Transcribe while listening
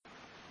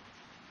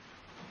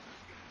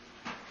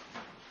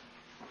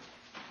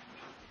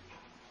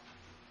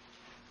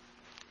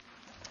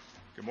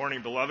Good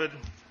morning, beloved.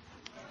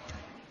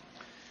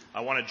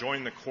 I want to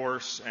join the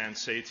chorus and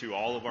say to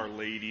all of our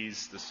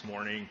ladies this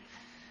morning,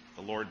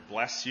 the Lord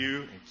bless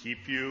you and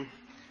keep you,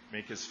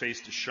 make his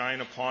face to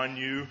shine upon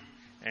you,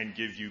 and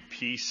give you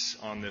peace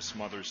on this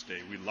Mother's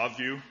Day. We love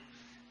you,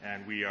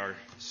 and we are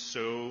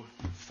so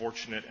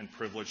fortunate and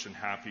privileged and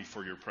happy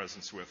for your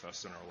presence with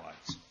us in our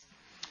lives.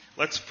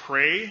 Let's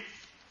pray,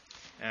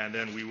 and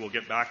then we will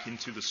get back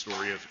into the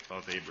story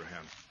of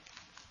Abraham.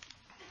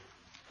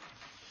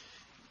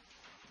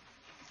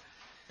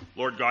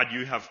 Lord God,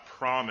 you have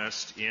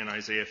promised in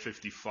Isaiah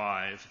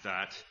 55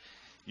 that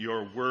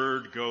your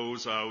word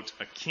goes out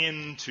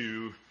akin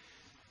to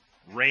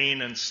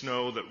rain and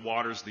snow that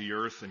waters the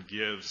earth and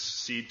gives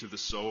seed to the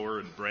sower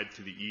and bread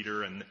to the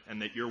eater, and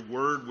that your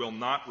word will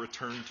not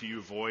return to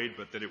you void,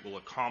 but that it will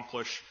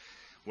accomplish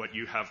what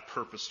you have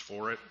purposed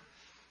for it.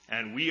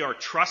 And we are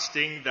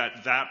trusting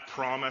that that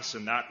promise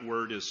and that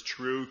word is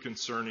true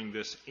concerning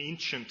this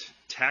ancient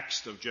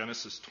text of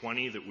Genesis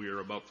 20 that we are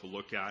about to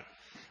look at.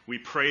 We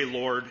pray,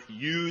 Lord,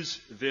 use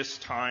this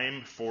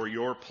time for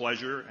your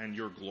pleasure and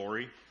your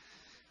glory.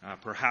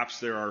 Perhaps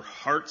there are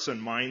hearts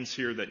and minds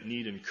here that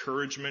need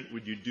encouragement.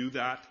 Would you do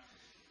that?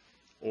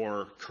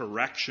 Or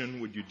correction,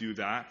 would you do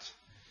that?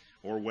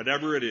 Or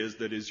whatever it is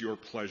that is your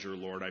pleasure,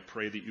 Lord, I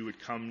pray that you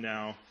would come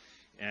now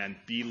and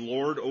be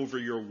Lord over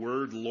your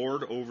word,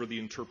 Lord over the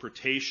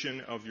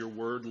interpretation of your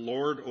word,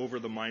 Lord over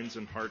the minds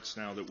and hearts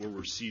now that will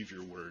receive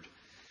your word.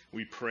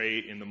 We pray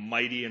in the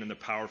mighty and in the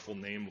powerful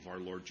name of our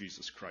Lord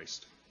Jesus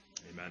Christ.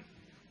 Amen.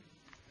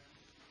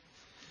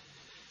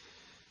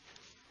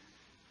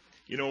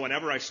 You know,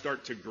 whenever I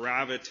start to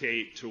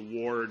gravitate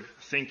toward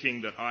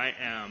thinking that I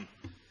am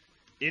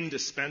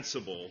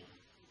indispensable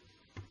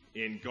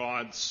in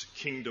God's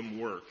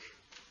kingdom work,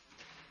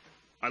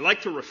 I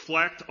like to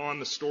reflect on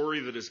the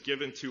story that is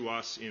given to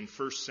us in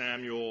 1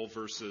 Samuel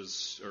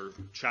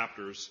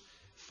chapters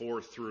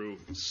 4 through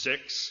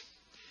 6.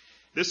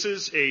 This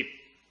is a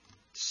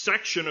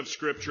section of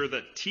Scripture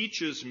that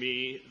teaches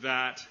me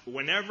that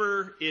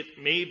whenever it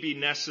may be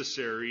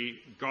necessary,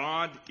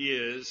 God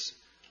is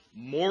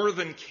more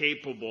than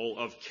capable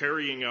of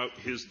carrying out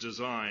his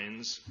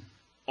designs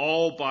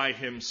all by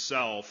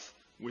himself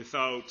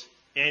without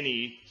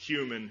any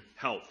human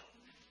help.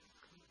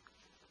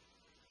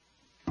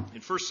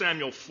 In 1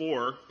 Samuel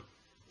 4,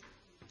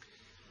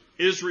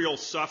 Israel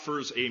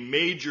suffers a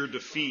major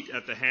defeat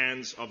at the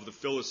hands of the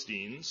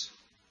Philistines.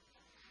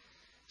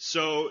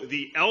 So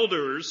the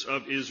elders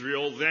of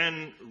Israel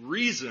then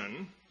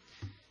reason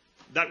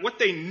that what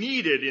they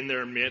needed in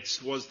their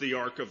midst was the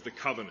Ark of the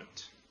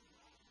Covenant.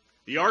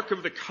 The Ark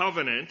of the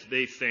Covenant,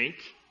 they think,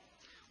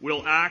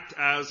 will act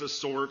as a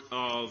sort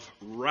of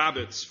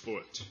rabbit's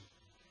foot,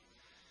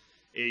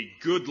 a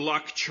good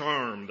luck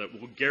charm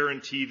that will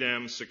guarantee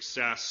them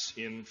success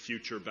in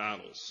future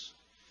battles.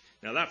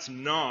 Now, that's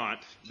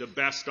not the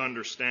best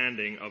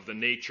understanding of the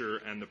nature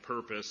and the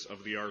purpose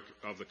of the Ark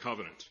of the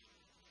Covenant.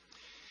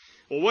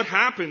 Well, what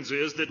happens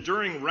is that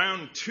during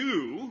round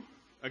 2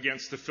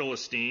 against the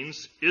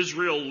Philistines,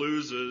 Israel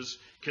loses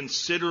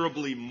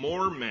considerably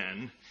more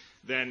men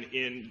than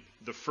in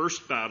the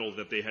first battle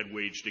that they had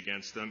waged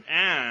against them,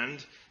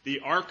 and the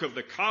Ark of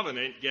the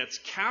Covenant gets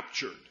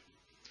captured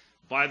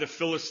by the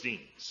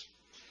Philistines.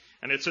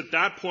 And it's at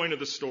that point of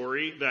the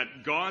story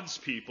that God's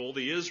people,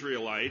 the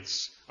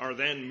Israelites, are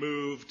then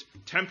moved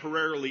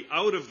temporarily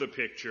out of the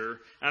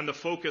picture, and the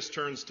focus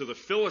turns to the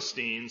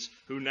Philistines,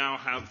 who now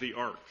have the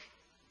Ark.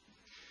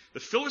 The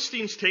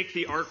Philistines take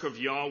the Ark of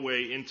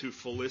Yahweh into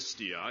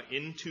Philistia,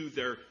 into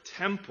their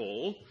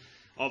temple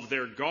of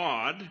their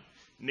god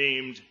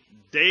named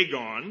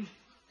Dagon.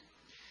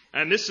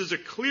 And this is a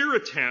clear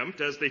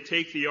attempt, as they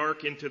take the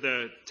Ark into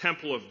the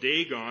temple of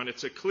Dagon,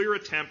 it's a clear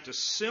attempt to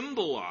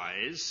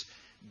symbolize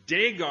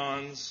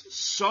Dagon's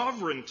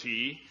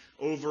sovereignty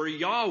over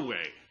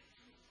Yahweh.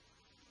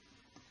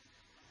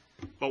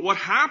 But what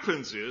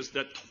happens is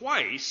that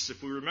twice,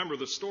 if we remember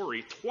the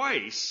story,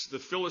 twice the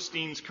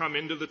Philistines come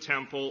into the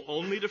temple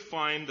only to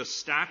find the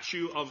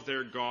statue of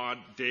their god,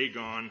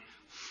 Dagon,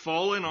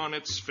 fallen on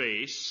its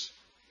face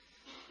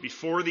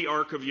before the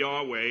Ark of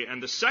Yahweh.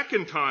 And the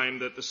second time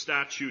that the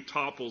statue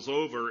topples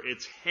over,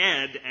 its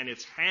head and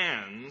its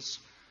hands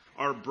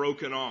are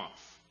broken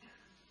off.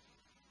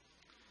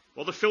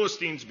 Well, the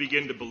Philistines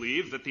begin to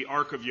believe that the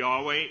Ark of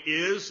Yahweh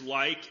is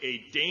like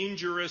a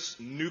dangerous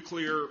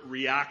nuclear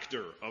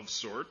reactor of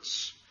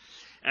sorts.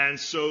 And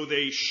so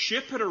they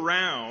ship it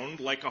around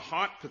like a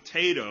hot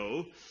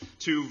potato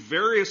to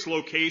various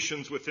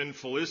locations within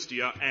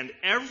Philistia, and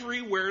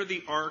everywhere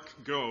the Ark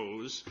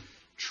goes,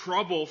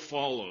 trouble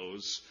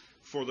follows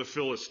for the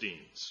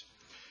Philistines.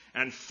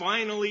 And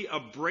finally,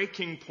 a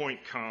breaking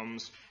point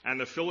comes,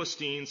 and the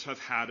Philistines have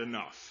had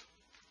enough.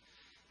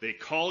 They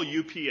call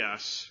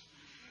UPS,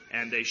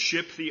 and they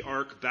ship the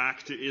Ark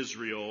back to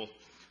Israel,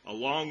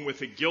 along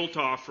with a guilt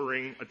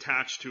offering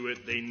attached to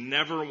it. They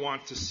never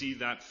want to see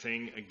that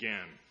thing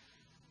again.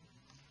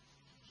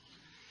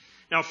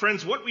 Now,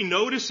 friends, what we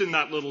notice in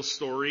that little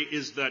story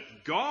is that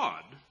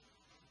God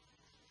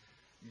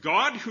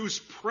God, whose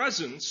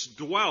presence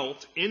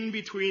dwelt in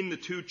between the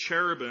two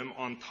cherubim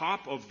on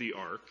top of the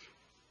ark,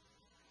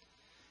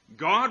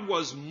 God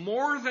was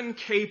more than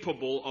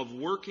capable of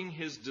working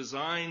his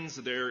designs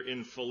there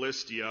in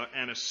Philistia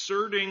and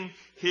asserting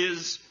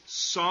his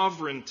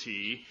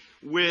sovereignty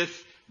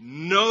with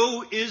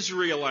no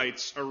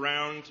Israelites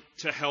around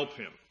to help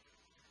him.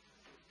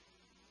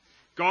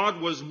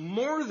 God was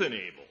more than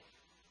able,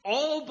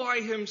 all by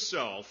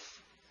himself,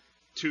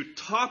 to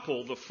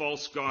topple the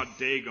false god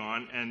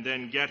Dagon and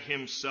then get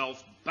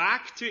himself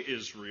back to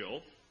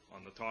Israel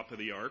on the top of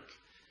the ark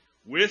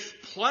with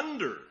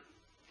plunder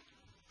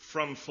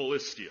from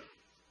Philistia.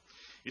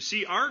 You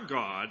see, our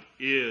God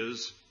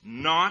is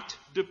not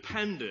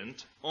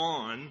dependent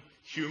on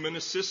human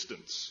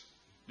assistance.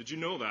 Did you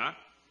know that?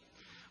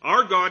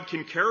 Our God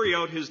can carry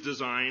out his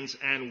designs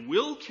and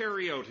will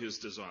carry out his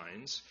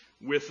designs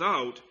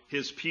without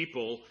his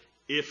people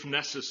if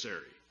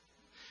necessary.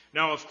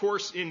 Now, of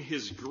course, in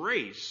his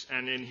grace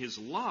and in his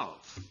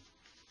love,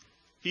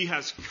 he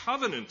has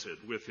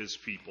covenanted with his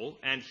people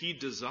and he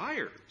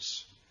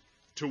desires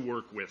to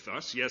work with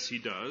us. Yes, he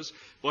does.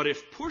 But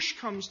if push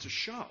comes to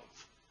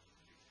shove,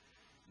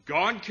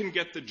 God can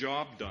get the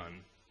job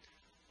done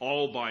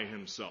all by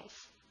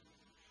himself.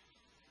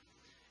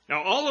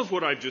 Now, all of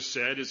what I've just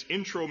said is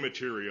intro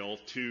material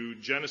to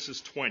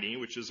Genesis 20,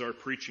 which is our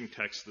preaching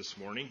text this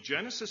morning.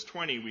 Genesis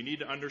 20, we need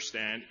to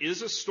understand,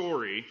 is a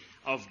story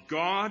of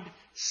God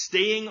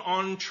staying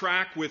on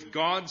track with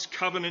God's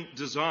covenant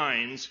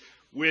designs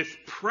with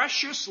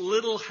precious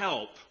little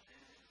help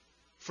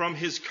from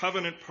his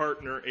covenant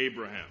partner,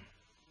 Abraham.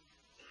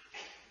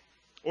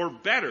 Or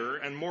better,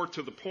 and more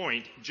to the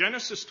point,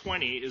 Genesis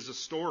 20 is a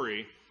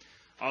story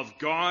of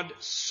God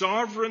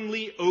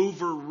sovereignly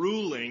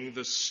overruling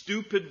the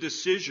stupid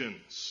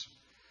decisions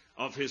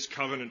of his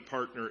covenant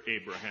partner,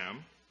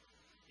 Abraham,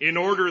 in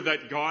order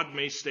that God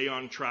may stay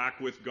on track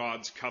with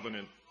God's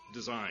covenant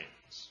designs.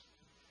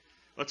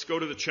 Let's go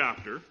to the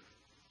chapter.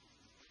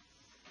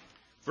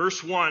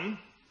 Verse 1.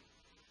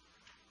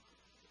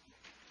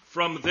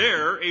 From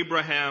there,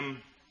 Abraham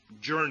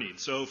journeyed.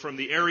 So from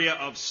the area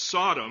of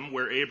Sodom,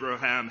 where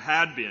Abraham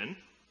had been,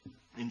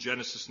 in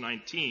Genesis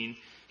 19,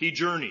 he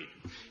journeyed.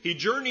 He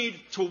journeyed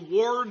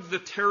toward the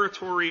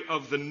territory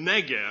of the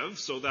Negev,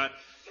 so that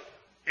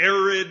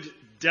arid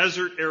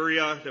desert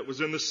area that was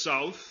in the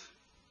south.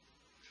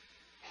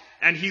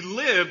 And he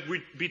lived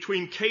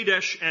between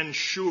Kadesh and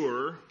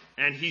Shur,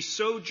 and he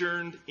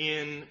sojourned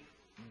in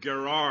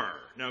Gerar.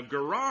 Now,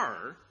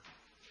 Gerar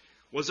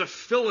was a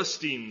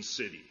Philistine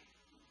city.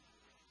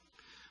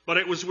 But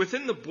it was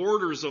within the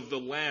borders of the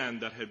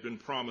land that had been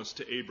promised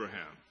to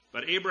Abraham.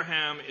 But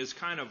Abraham is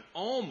kind of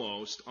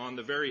almost on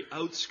the very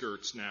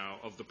outskirts now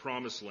of the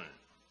promised land.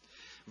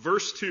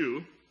 Verse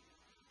 2,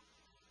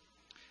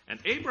 and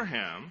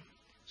Abraham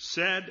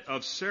said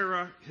of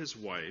Sarah his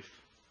wife,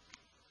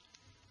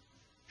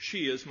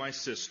 she is my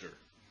sister.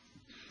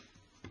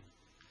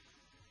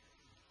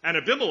 And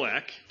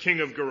Abimelech,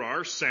 king of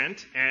Gerar,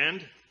 sent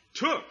and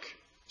took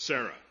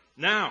Sarah.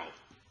 Now,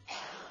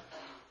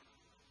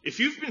 if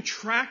you've been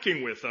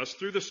tracking with us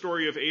through the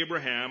story of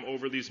Abraham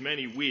over these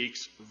many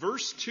weeks,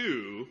 verse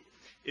 2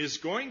 is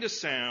going to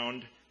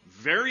sound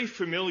very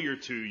familiar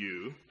to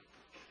you,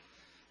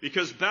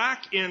 because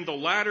back in the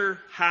latter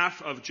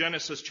half of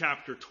Genesis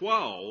chapter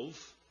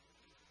 12,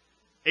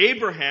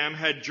 Abraham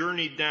had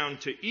journeyed down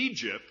to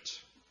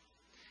Egypt,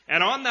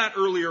 and on that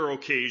earlier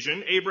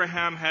occasion,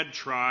 Abraham had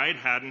tried,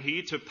 hadn't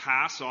he, to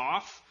pass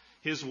off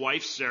his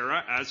wife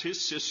Sarah as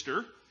his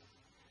sister.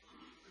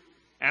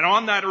 And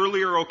on that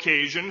earlier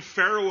occasion,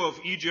 Pharaoh of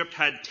Egypt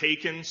had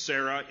taken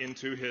Sarah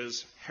into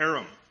his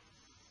harem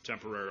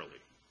temporarily.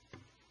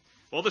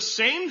 Well, the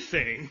same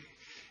thing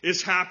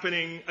is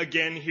happening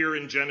again here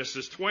in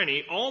Genesis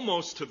 20,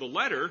 almost to the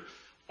letter,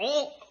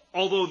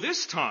 although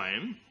this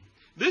time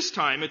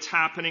it's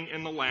happening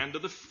in the land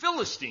of the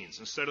Philistines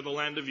instead of the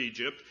land of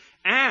Egypt.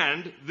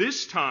 And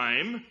this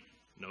time,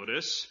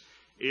 notice,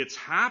 it's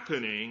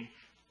happening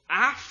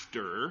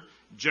after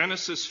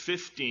Genesis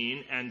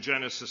 15 and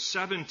Genesis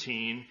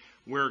 17,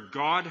 where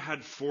God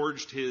had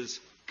forged his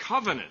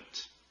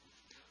covenant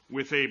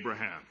with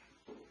Abraham.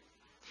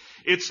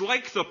 It's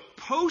like the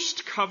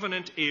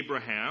post-covenant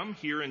Abraham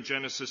here in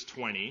Genesis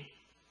 20,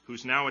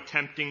 who's now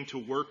attempting to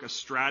work a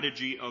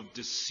strategy of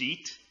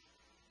deceit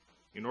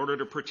in order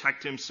to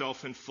protect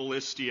himself in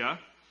Philistia.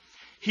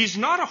 He's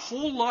not a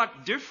whole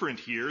lot different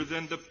here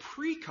than the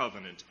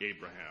pre-covenant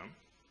Abraham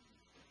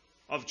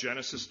of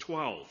Genesis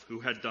 12, who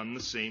had done the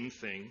same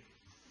thing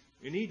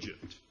in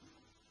Egypt.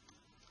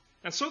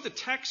 And so the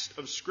text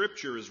of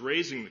Scripture is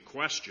raising the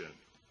question,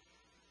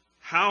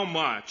 how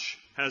much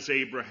has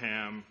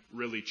Abraham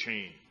really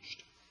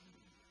changed?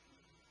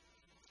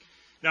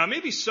 Now,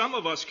 maybe some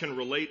of us can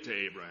relate to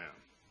Abraham.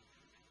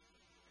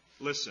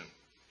 Listen,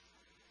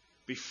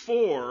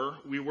 before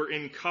we were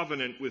in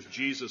covenant with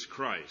Jesus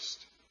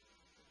Christ,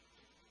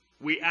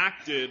 we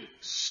acted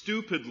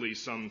stupidly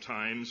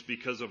sometimes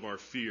because of our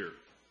fear.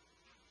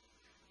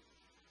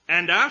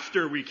 And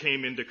after we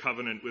came into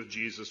covenant with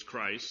Jesus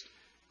Christ,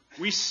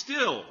 we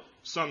still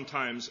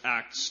sometimes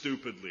act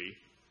stupidly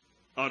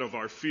out of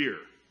our fear.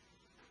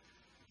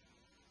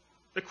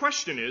 The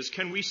question is,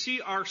 can we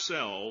see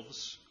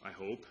ourselves, I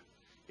hope,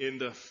 in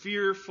the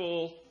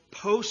fearful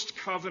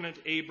post-covenant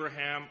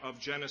Abraham of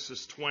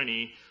Genesis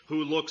 20,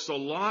 who looks a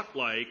lot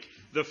like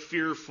the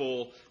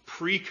fearful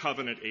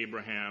pre-covenant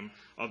Abraham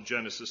of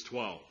Genesis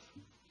 12?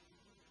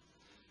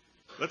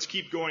 Let's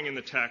keep going in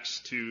the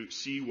text to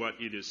see what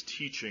it is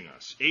teaching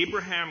us.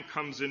 Abraham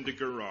comes into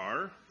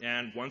Gerar,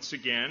 and once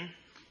again,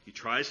 he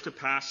tries to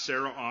pass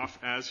Sarah off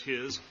as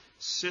his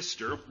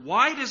sister.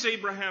 Why does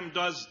Abraham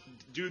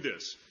do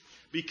this?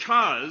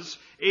 Because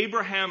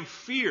Abraham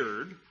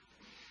feared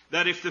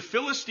that if the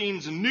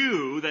Philistines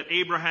knew that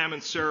Abraham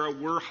and Sarah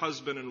were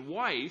husband and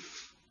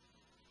wife,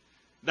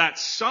 that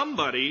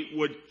somebody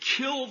would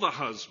kill the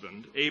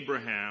husband,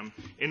 Abraham,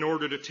 in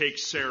order to take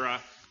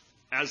Sarah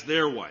as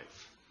their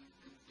wife.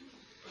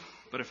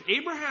 But if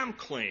Abraham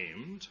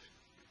claimed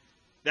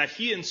that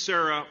he and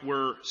Sarah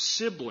were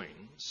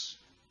siblings,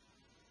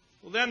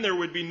 well, then there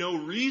would be no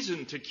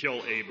reason to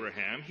kill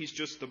Abraham. He's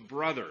just the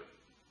brother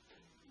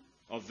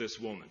of this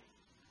woman.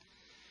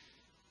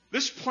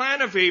 This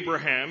plan of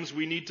Abraham's,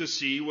 we need to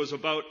see, was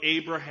about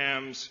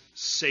Abraham's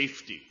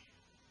safety.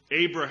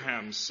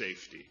 Abraham's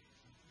safety.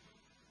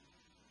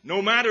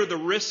 No matter the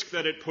risk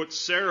that it put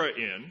Sarah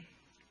in,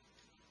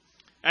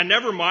 and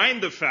never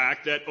mind the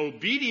fact that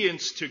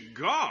obedience to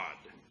God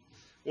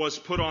was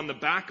put on the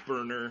back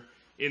burner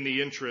in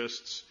the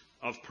interests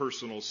of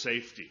personal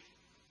safety.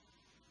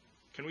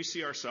 Can we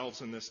see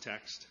ourselves in this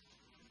text?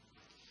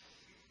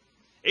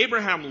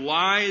 Abraham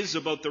lies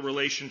about the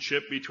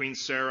relationship between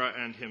Sarah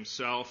and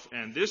himself,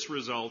 and this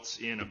results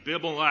in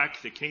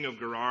Abimelech, the king of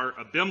Gerar,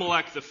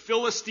 Abimelech, the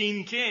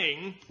Philistine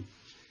king,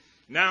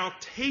 now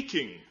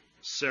taking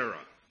Sarah.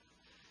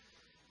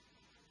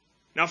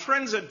 Now,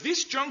 friends, at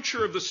this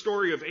juncture of the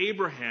story of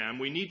Abraham,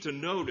 we need to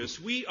notice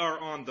we are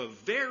on the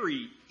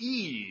very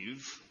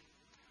eve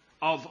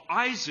of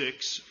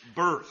Isaac's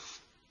birth.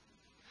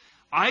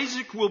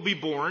 Isaac will be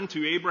born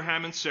to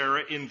Abraham and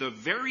Sarah in the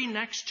very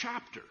next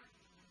chapter.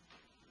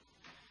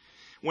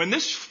 When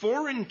this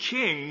foreign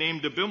king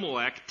named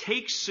Abimelech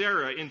takes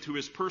Sarah into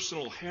his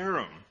personal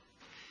harem,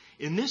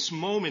 in this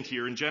moment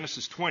here in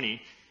Genesis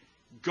 20,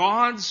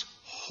 God's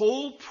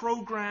whole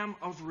program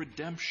of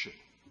redemption,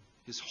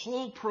 his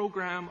whole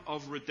program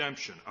of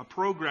redemption, a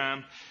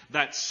program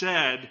that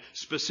said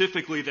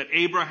specifically that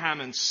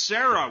Abraham and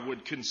Sarah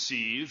would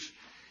conceive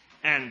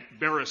and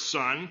bear a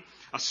son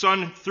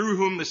through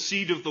whom the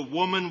seed of the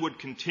woman would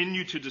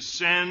continue to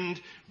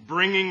descend,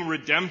 bringing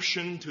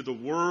redemption to the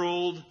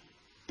world.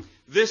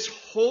 This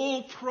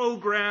whole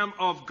program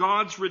of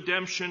God's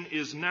redemption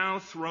is now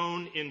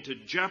thrown into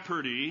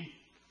jeopardy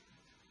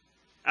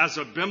as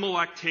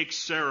Abimelech takes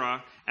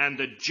Sarah, and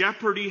the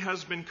jeopardy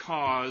has been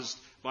caused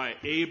by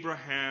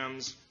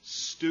Abraham's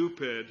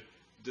stupid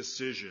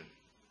decision.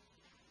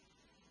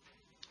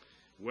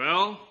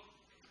 Well,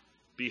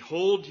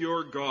 behold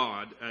your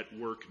God at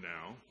work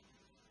now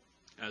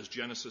as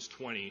Genesis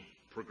 20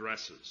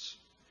 progresses.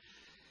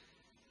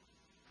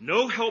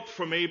 No help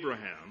from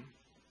Abraham.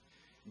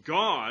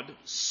 God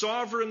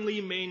sovereignly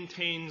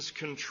maintains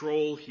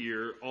control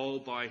here all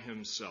by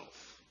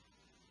himself.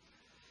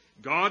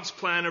 God's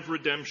plan of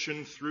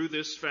redemption through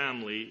this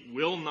family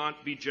will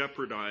not be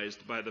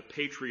jeopardized by the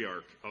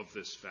patriarch of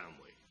this family.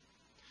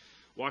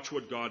 Watch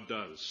what God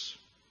does.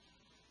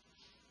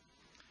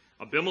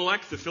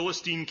 Abimelech, the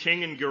Philistine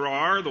king in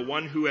Gerar, the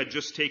one who had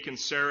just taken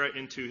Sarah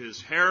into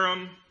his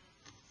harem,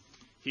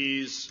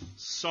 he's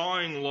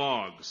sawing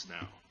logs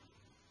now.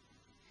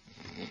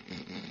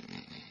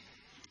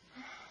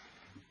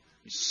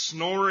 He's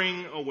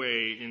snoring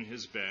away in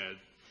his bed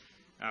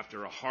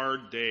after a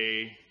hard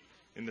day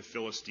in the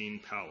Philistine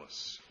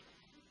palace.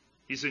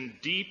 He's in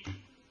deep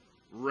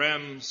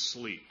REM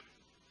sleep.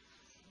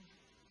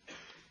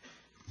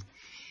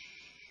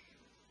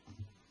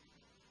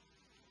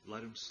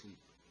 Let him sleep.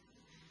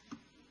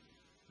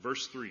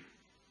 Verse 3.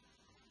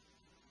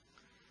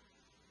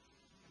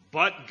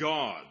 But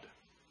God,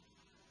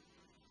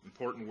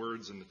 important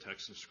words in the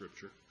text of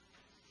Scripture.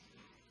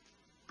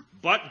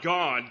 But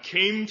God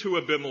came to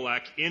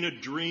Abimelech in a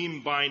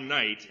dream by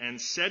night and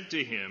said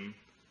to him,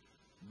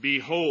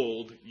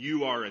 Behold,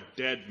 you are a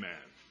dead man.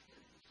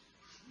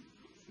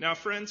 Now,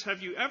 friends,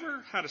 have you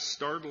ever had a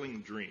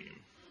startling dream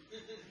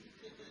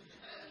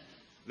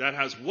that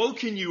has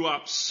woken you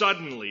up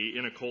suddenly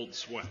in a cold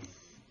sweat?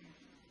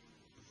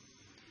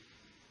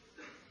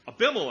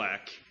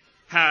 Abimelech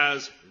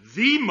has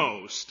the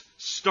most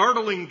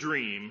startling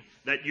dream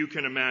that you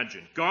can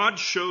imagine. God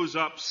shows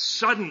up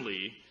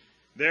suddenly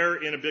there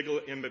in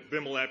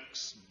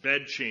Abimelech's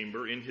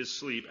bedchamber in his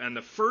sleep, and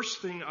the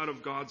first thing out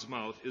of God's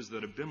mouth is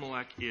that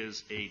Abimelech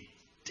is a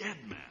dead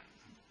man.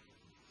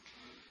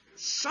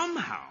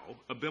 Somehow,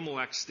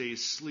 Abimelech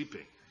stays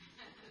sleeping.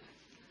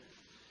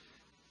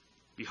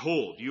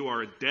 Behold, you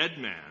are a dead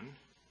man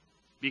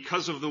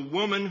because of the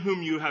woman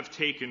whom you have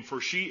taken,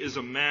 for she is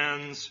a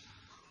man's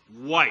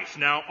wife.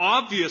 Now,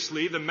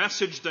 obviously, the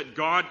message that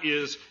God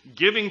is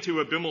giving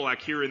to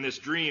Abimelech here in this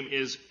dream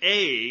is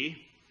A,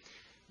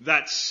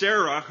 that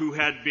Sarah, who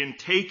had been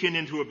taken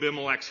into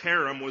Abimelech's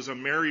harem, was a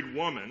married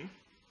woman,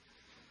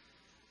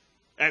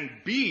 and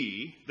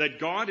B, that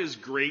God is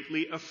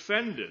greatly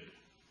offended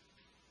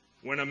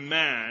when a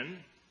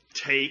man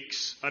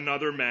takes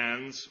another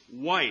man's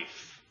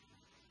wife.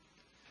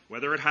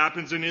 Whether it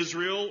happens in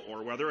Israel,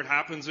 or whether it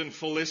happens in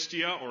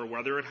Philistia, or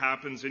whether it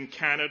happens in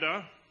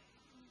Canada,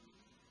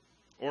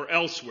 or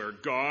elsewhere,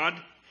 God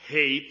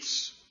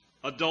hates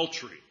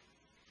adultery.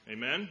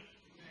 Amen?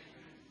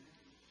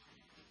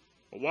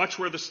 But watch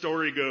where the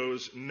story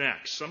goes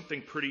next.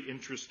 Something pretty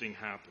interesting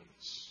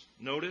happens.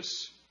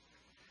 Notice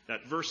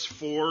that verse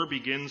 4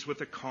 begins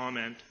with a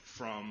comment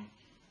from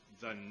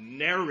the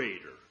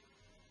narrator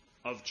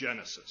of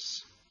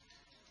Genesis.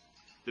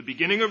 The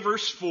beginning of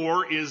verse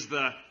 4 is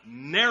the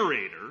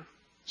narrator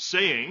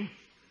saying,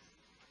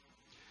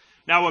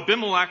 "Now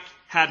Abimelech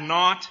had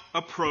not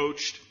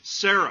approached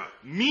Sarah,"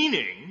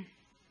 meaning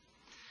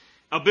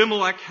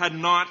Abimelech had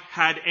not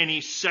had any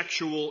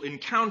sexual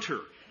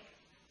encounter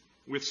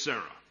with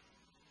Sarah.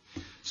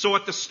 So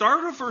at the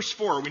start of verse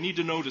 4, we need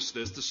to notice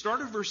this. The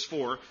start of verse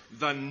 4,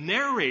 the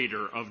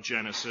narrator of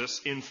Genesis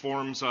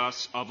informs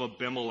us of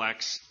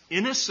Abimelech's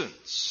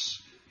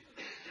innocence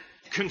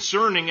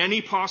concerning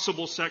any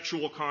possible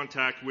sexual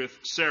contact with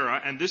Sarah.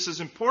 And this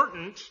is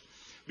important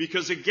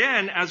because,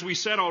 again, as we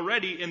said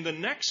already, in the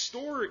next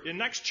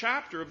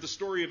chapter of the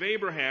story of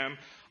Abraham,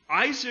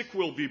 Isaac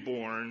will be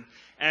born,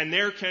 and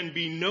there can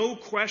be no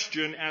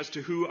question as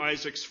to who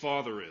Isaac's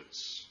father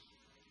is.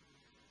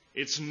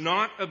 It's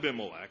not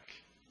Abimelech.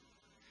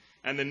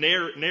 And the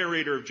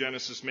narrator of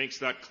Genesis makes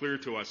that clear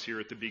to us here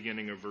at the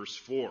beginning of verse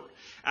 4.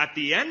 At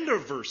the end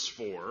of verse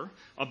 4,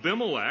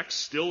 Abimelech,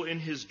 still in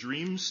his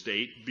dream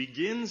state,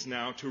 begins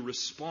now to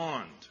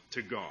respond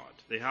to God.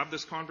 They have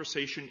this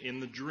conversation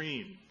in the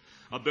dream.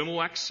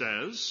 Abimelech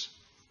says,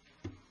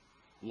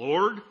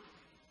 "Lord,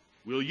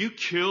 will you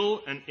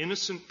kill an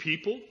innocent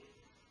people?"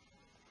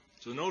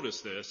 So notice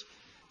this.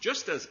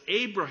 Just as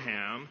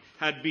Abraham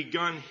had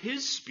begun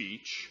his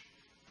speech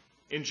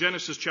in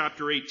Genesis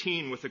chapter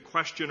 18 with a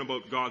question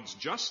about God's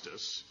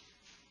justice,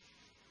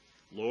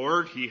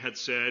 "Lord," he had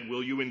said,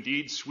 "will you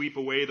indeed sweep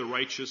away the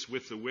righteous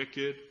with the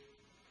wicked?"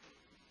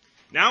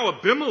 Now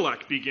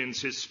Abimelech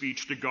begins his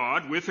speech to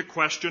God with a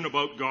question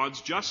about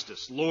God's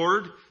justice.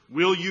 "Lord,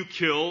 will you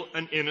kill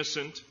an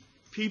innocent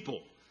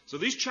people?" So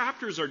these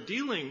chapters are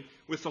dealing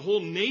with the whole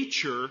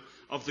nature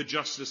of the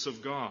justice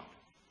of God.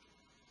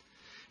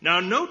 Now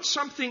note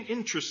something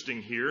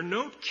interesting here.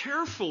 Note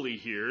carefully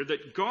here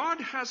that God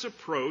has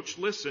approached,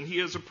 he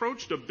has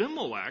approached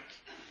Abimelech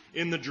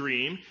in the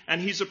dream,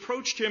 and he's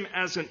approached him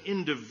as an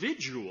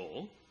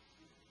individual.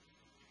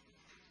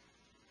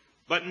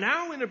 But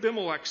now in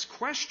Abimelech's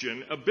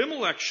question,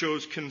 Abimelech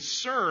shows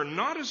concern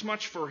not as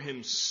much for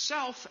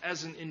himself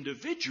as an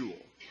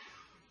individual,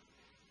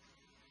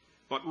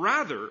 but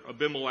rather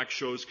Abimelech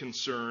shows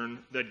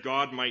concern that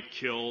God might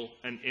kill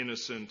an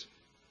innocent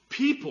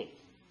people.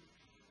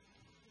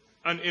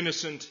 An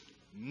innocent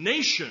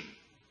nation,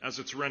 as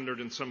it's rendered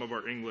in some of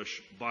our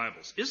English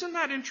Bibles. Isn't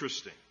that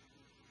interesting?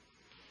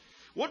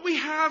 What we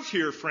have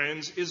here,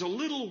 friends, is a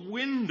little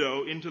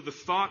window into the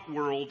thought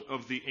world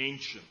of the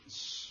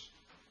ancients.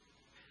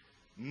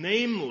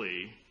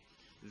 Namely,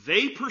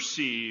 they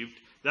perceived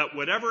that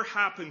whatever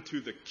happened to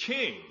the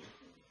king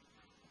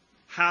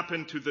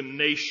happened to the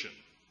nation.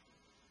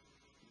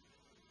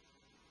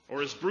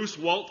 Or as Bruce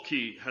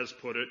Waltke has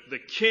put it, the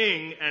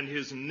king and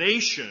his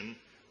nation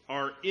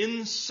are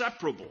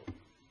inseparable.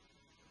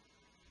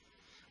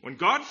 When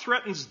God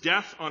threatens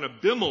death on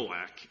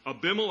Abimelech,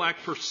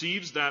 Abimelech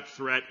perceives that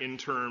threat in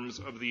terms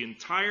of the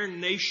entire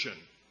nation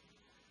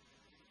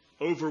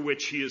over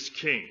which he is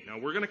king. Now,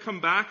 we're going to come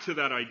back to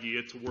that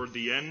idea toward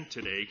the end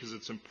today because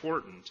it's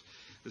important.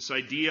 This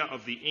idea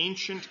of the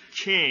ancient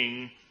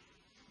king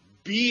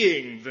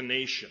being the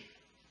nation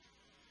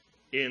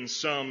in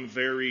some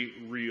very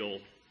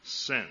real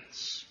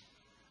sense.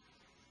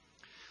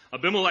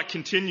 Abimelech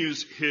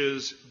continues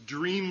his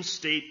dream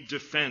state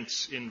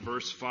defense in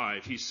verse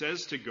 5. He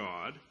says to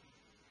God,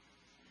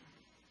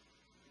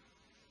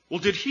 "Well,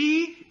 did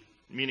he,"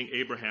 meaning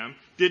Abraham,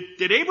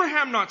 did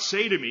Abraham not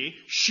say to me,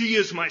 'She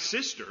is my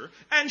sister,'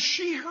 and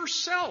she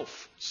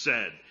herself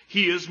said,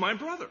 'He is my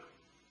brother'?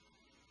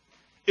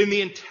 In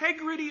the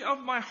integrity of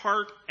my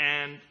heart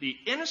and the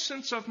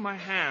innocence of my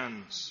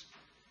hands,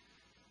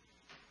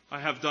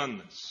 I have done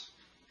this."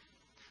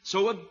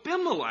 So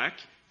Abimelech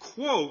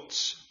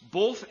quotes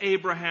both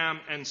Abraham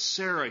and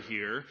Sarah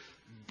here.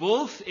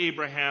 Both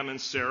Abraham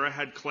and Sarah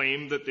had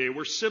claimed that they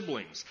were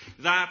siblings.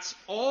 That's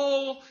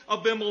all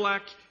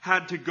Abimelech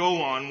had to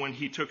go on when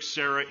he took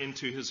Sarah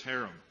into his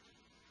harem.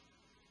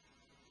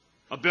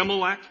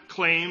 Abimelech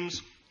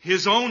claims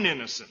his own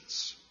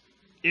innocence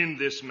in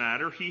this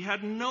matter. He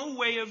had no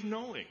way of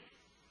knowing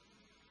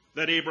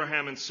that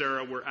Abraham and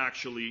Sarah were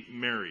actually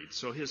married.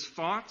 So his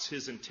thoughts,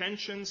 his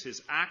intentions,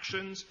 his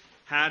actions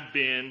had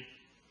been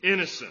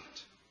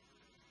innocent.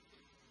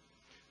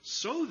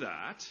 So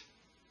that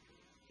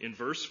In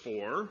verse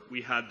 4,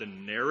 we had the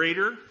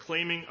narrator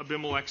claiming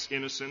Abimelech's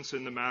innocence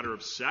in the matter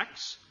of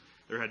sex.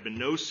 There had been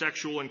no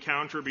sexual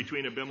encounter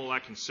between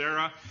Abimelech and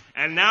Sarah.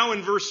 And now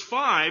in verse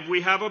 5,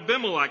 we have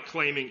Abimelech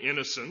claiming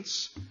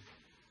innocence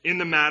in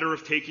the matter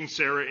of taking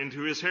Sarah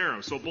into his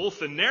harem. So both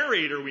the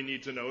narrator, we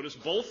need to notice,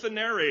 both the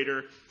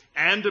narrator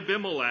and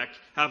Abimelech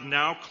have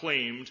now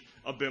claimed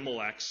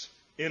Abimelech's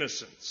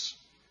innocence.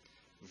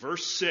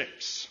 Verse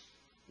 6,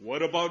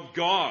 what about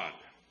God?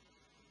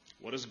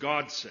 What does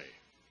God say?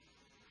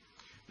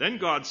 Then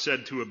God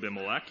said to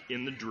Abimelech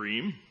in the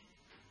dream,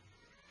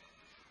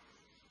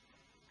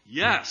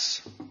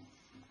 Yes,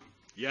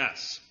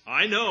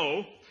 I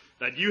know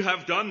that you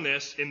have done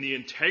this in the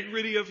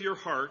integrity of your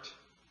heart,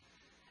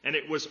 and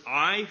it was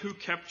I who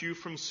kept you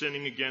from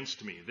sinning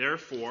against me.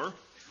 Therefore,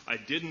 I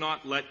did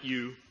not let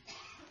you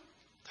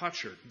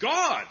touch her.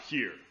 God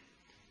here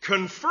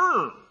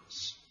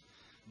confirms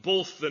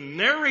both the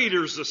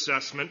narrator's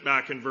assessment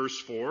back in verse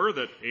 4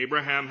 that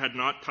Abraham had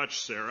not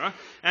touched Sarah,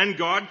 and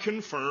God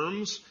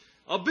confirms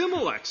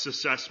Abimelech's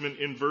assessment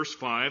in verse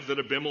 5 that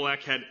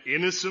Abimelech had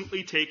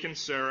innocently taken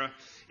Sarah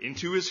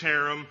into his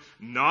harem,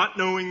 not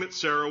knowing that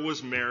Sarah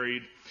was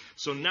married.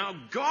 So now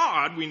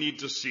God, we need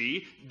to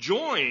see,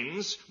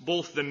 joins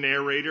both the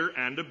narrator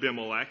and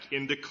Abimelech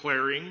in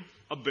declaring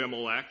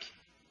Abimelech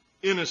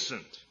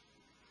innocent.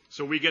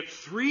 So we get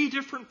 3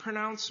 different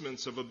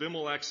pronouncements of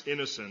Abimelech's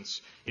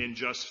innocence in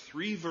just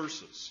 3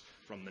 verses,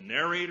 from the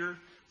narrator,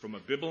 from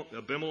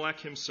Abimelech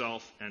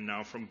himself, and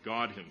now from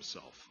God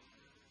himself.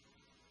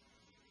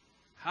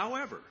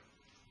 However,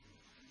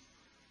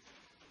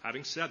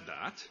 having said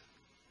that,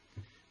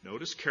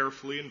 notice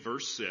carefully in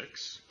verse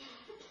 6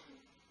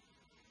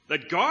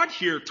 that God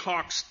here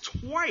talks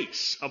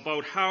twice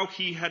about how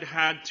he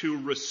had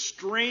to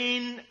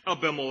restrain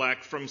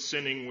Abimelech from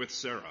sinning with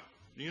Sarah.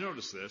 Do you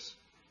notice this?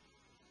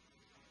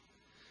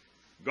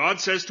 God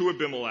says to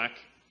Abimelech,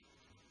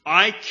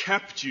 I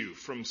kept you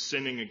from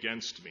sinning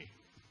against me.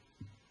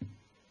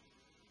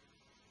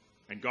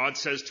 And God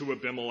says to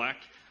Abimelech,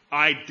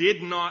 I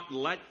did not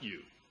let you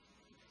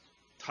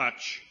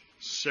touch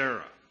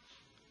Sarah.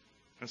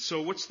 And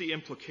so what's the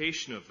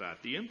implication of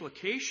that? The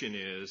implication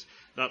is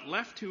that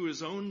left to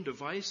his own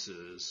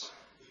devices,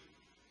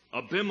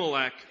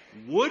 Abimelech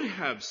would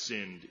have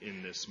sinned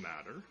in this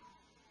matter.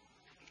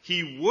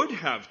 He would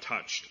have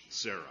touched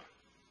Sarah.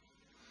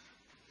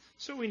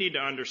 So we need to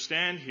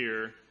understand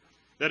here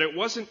that it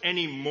wasn't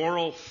any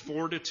moral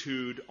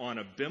fortitude on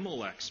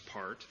Abimelech's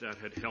part that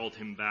had held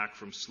him back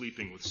from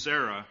sleeping with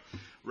Sarah.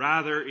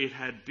 Rather, it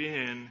had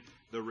been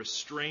the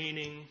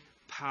restraining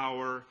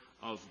power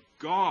of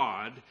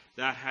God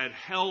that had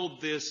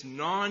held this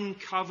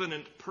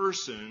non-covenant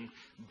person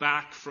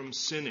back from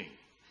sinning.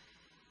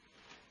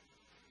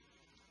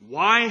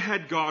 Why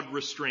had God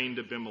restrained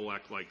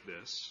Abimelech like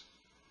this?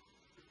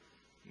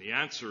 And the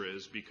answer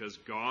is because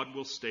God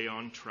will stay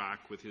on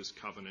track with his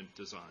covenant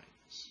designs.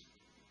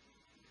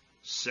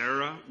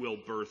 Sarah will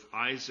birth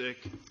Isaac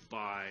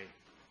by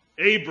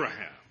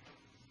Abraham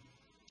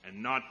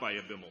and not by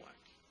Abimelech.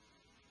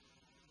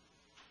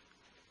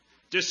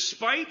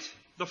 Despite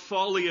the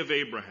folly of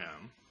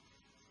Abraham,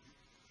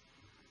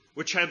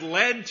 which had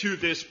led to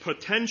this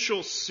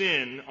potential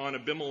sin on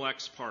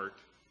Abimelech's part,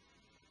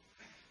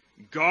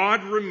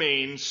 God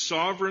remains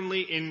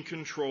sovereignly in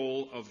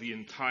control of the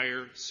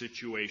entire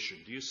situation.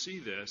 Do you see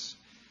this?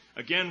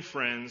 Again,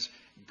 friends,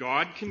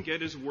 God can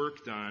get his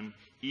work done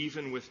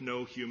even with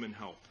no human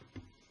help.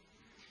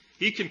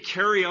 He can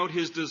carry out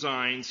his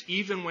designs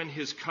even when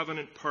his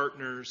covenant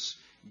partners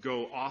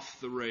go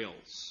off the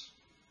rails,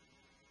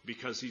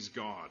 because he's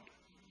God.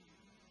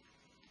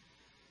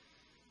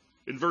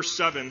 In verse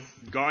 7,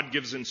 God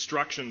gives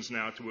instructions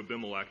now to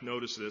Abimelech.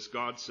 Notice this.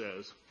 God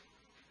says,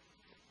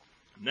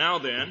 now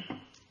then,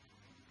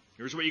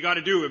 here's what you got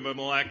to do,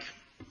 Abimelech.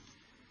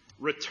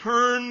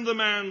 Return the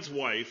man's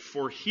wife,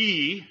 for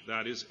he,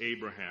 that is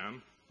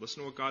Abraham,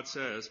 listen to what God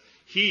says,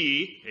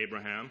 he,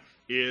 Abraham,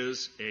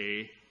 is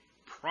a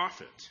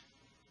prophet,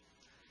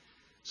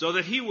 so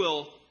that he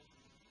will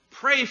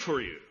pray for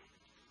you,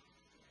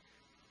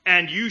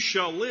 and you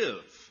shall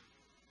live.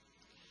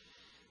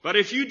 But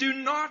if you do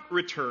not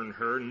return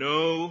her,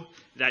 know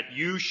that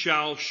you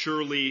shall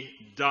surely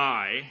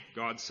die.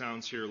 God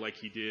sounds here like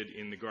he did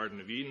in the Garden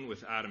of Eden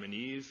with Adam and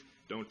Eve.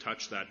 Don't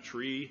touch that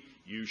tree.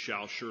 You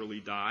shall surely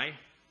die.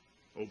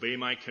 Obey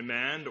my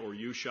command, or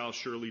you shall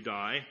surely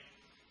die.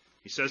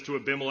 He says to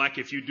Abimelech,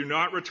 if you do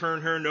not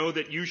return her, know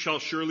that you shall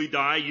surely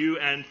die, you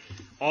and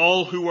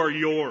all who are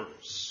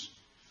yours.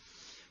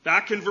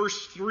 Back in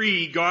verse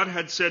 3, God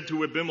had said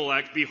to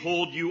Abimelech,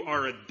 behold, you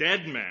are a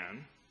dead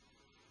man.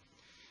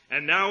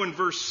 And now in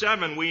verse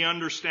 7, we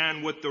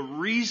understand what the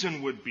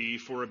reason would be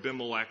for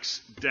Abimelech's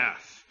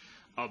death.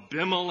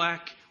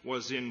 Abimelech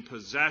was in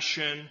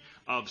possession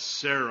of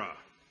Sarah.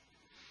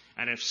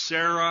 And if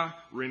Sarah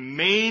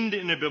remained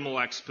in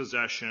Abimelech's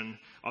possession,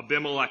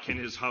 Abimelech and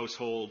his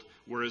household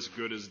were as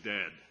good as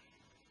dead.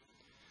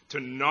 To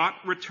not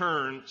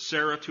return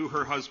Sarah to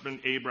her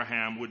husband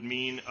Abraham would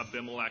mean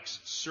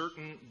Abimelech's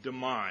certain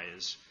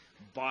demise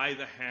by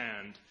the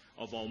hand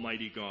of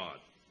Almighty God.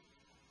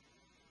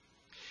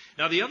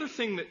 Now, the other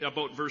thing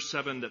about verse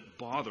 7 that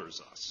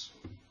bothers us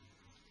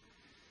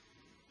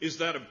is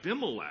that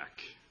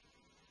Abimelech,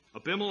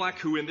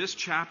 who in this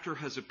chapter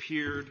has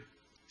appeared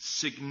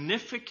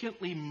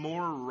significantly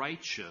more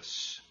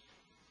righteous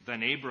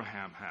than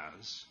Abraham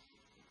has,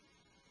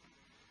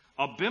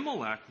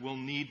 Abimelech will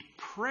need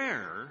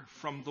prayer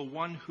from the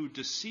one who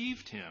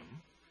deceived him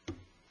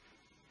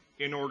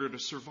in order to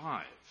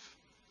survive.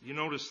 You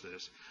notice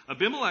this.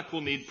 Abimelech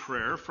will need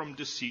prayer from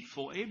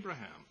deceitful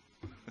Abraham.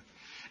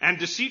 And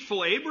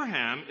deceitful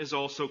Abraham is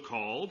also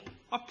called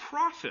a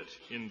prophet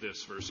in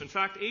this verse. In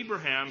fact,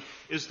 Abraham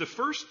is the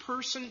first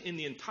person in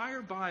the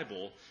entire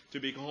Bible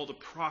to be called a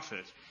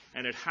prophet,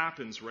 and it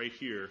happens right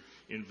here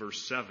in verse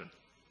 7.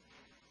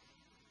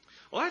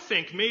 Well, I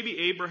think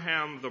maybe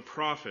Abraham the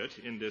prophet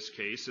in this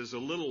case is a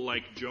little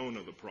like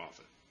Jonah the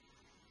prophet.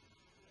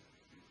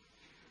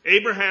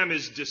 Abraham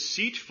is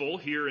deceitful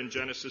here in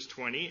Genesis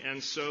 20,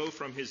 and so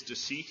from his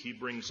deceit he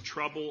brings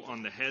trouble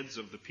on the heads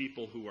of the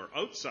people who are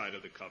outside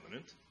of the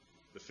covenant,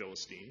 the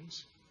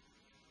Philistines.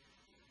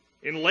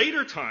 In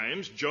later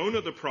times,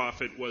 Jonah the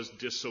prophet was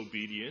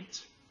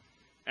disobedient,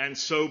 and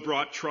so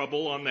brought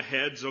trouble on the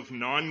heads of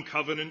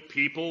non-covenant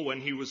people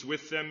when he was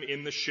with them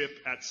in the ship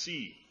at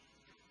sea.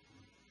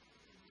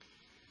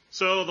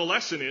 So the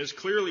lesson is,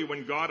 clearly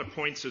when God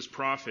appoints his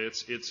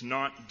prophets, it's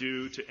not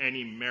due to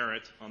any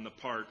merit on the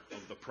part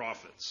of the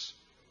prophets.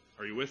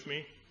 Are you with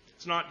me?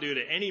 It's not due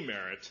to any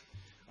merit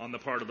on the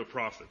part of the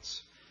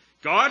prophets.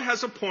 God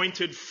has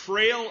appointed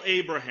frail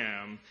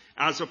Abraham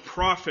as a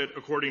prophet,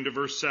 according to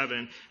verse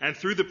 7, and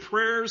through the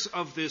prayers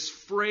of this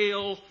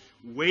frail,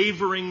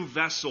 wavering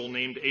vessel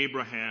named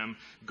Abraham,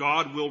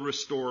 God will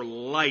restore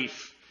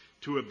life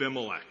to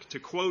Abimelech. To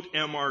quote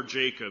M.R.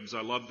 Jacobs,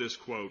 I love this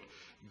quote,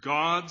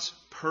 God's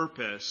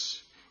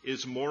purpose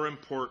is more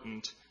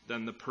important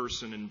than the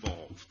person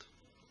involved.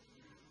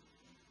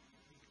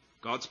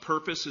 God's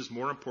purpose is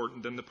more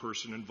important than the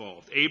person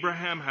involved.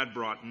 Abraham had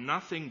brought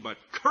nothing but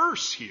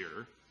curse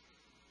here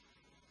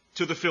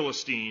to the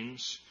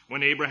Philistines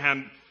when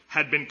Abraham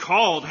had been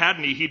called,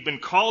 hadn't he? He'd been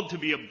called to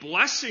be a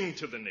blessing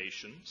to the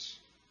nations.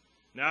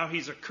 Now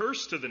he's a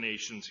curse to the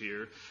nations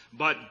here.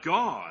 But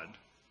God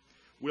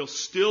will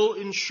still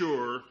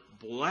ensure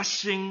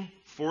blessing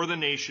for the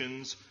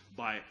nations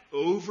by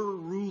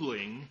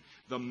overruling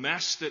the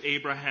mess that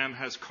Abraham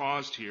has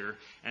caused here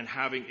and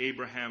having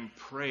Abraham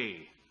pray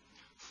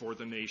for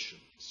the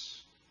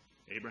nations.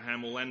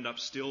 Abraham will end up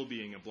still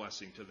being a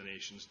blessing to the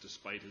nations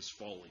despite his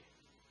folly.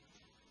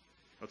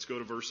 Let's go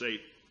to verse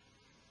 8.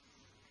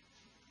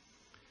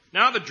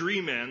 Now the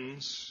dream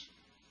ends.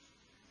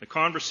 The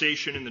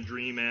conversation in the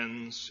dream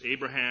ends.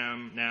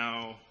 Abraham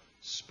now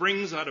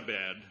springs out of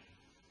bed.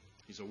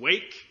 He's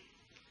awake.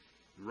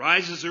 He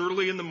rises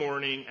early in the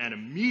morning and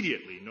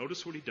immediately,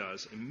 notice what he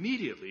does,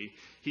 immediately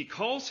he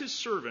calls his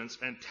servants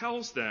and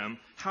tells them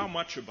how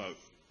much about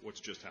what's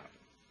just happened.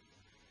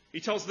 He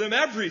tells them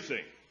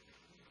everything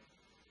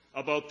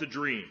about the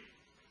dream.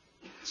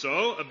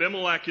 So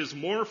Abimelech is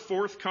more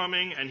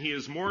forthcoming and he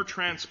is more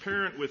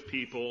transparent with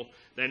people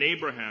than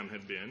Abraham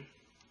had been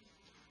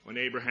when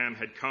Abraham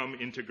had come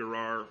into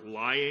Gerar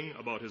lying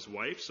about his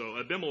wife. So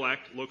Abimelech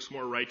looks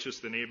more righteous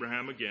than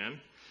Abraham again.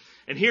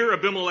 And here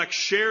Abimelech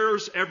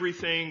shares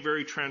everything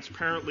very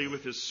transparently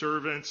with his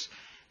servants.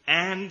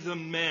 And the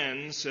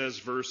men, says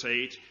verse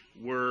 8,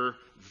 were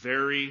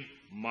very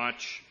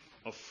much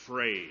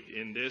afraid.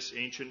 In this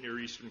ancient Near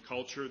Eastern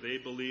culture, they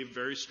believed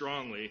very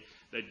strongly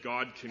that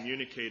God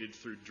communicated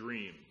through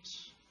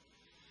dreams.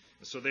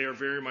 And so they are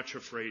very much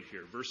afraid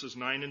here. Verses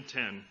 9 and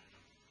 10.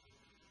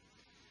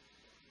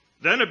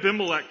 Then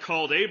Abimelech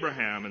called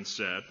Abraham and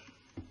said,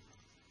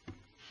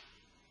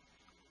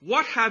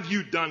 "What have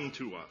you done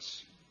to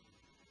us?"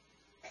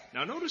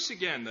 Now notice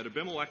again that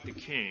Abimelech the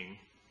king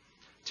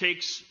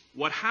takes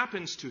what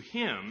happens to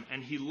him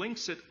and he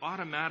links it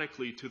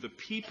automatically to the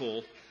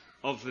people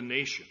of the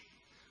nation.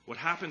 What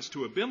happens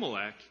to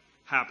Abimelech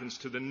happens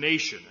to the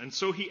nation. And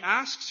so he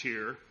asks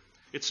here,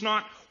 it's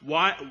not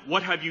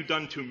what have you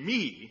done to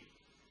me,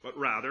 but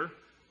rather,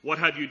 what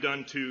have you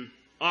done to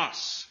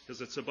us?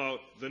 Because it's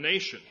about the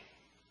nation.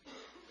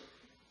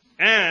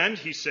 And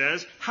he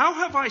says, how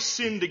have I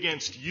sinned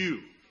against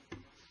you,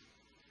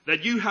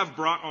 that you have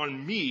brought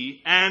on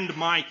me and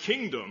my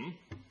kingdom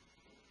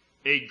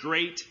a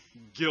great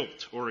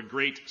guilt or a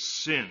great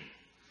sin?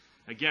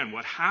 Again,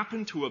 what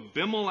happened to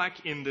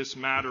Abimelech in this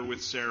matter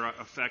with Sarah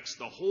affects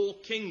the whole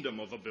kingdom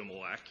of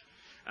Abimelech.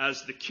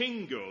 As the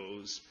king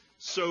goes,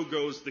 so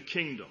goes the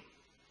kingdom.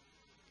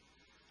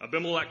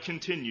 Abimelech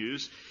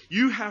continues,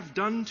 "You have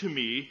done to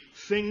me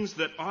things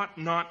that ought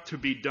not to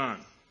be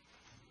done."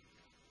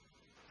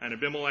 And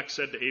Abimelech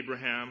said to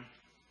Abraham,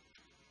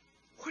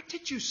 "What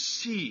did you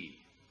see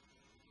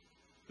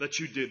that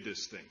you did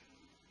this thing?"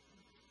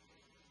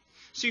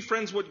 See,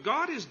 friends, what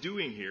God is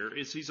doing here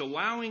is he's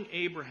allowing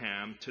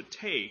Abraham to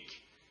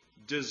take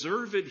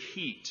deserved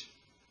heat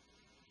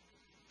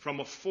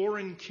from a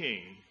foreign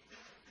king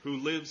who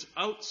lives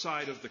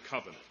outside of the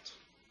covenant.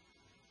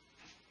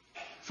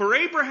 For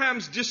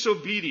Abraham's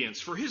disobedience,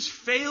 for his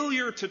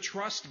failure to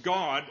trust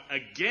God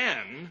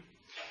again,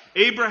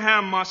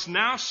 Abraham must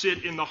now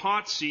sit in the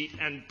hot seat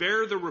and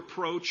bear the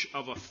reproach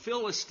of a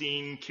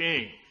Philistine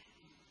king.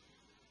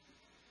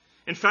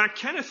 In fact,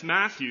 Kenneth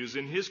Matthews,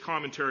 in his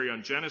commentary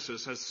on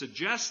Genesis, has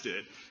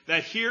suggested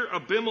that here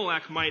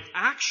Abimelech might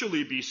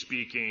actually be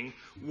speaking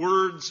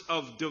words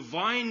of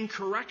divine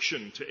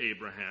correction to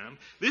Abraham.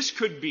 This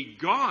could be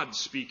God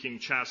speaking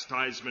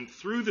chastisement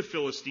through the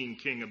Philistine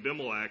king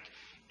Abimelech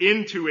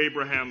into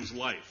Abraham's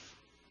life.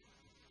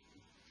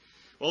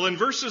 Well, in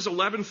verses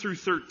 11 through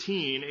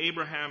 13,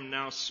 Abraham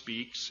now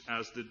speaks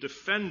as the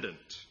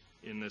defendant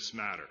in this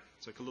matter.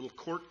 It's like a little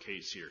court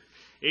case here.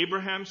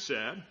 Abraham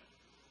said,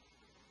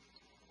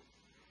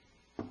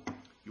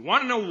 "You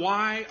want to know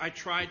why I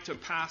tried to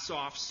pass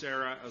off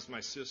Sarah as my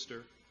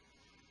sister?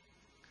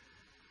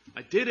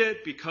 I did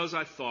it because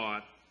I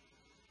thought,"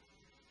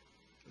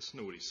 listen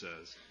to what he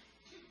says,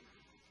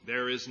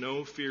 "there is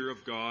no fear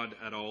of God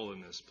at all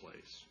in this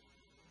place,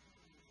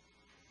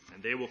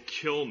 and they will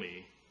kill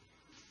me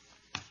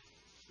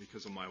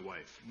because of my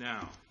wife."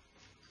 Now,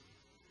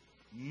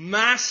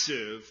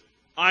 massive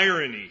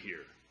irony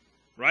here,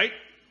 right?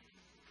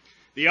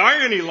 The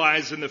irony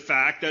lies in the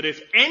fact that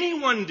if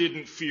anyone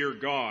didn't fear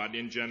God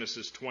in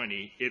Genesis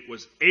 20, it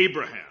was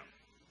Abraham.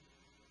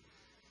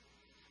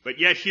 But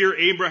yet here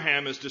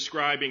Abraham is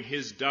describing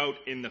his doubt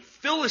in the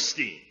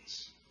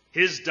Philistines,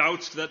 his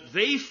doubts that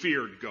they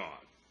feared God.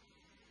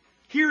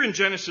 Here in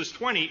Genesis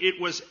 20, it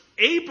was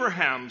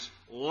Abraham's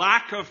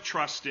lack of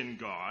trust in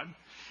God.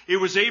 It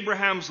was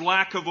Abraham's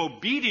lack of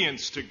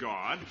obedience to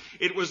God.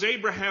 It was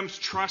Abraham's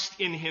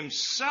trust in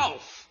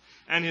himself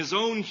and his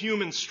own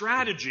human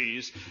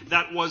strategies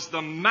that was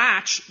the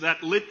match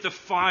that lit the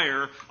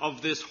fire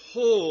of this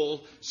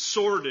whole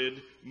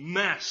sordid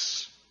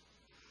mess.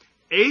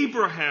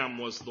 Abraham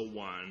was the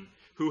one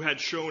who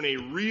had shown a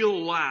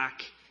real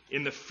lack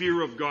in the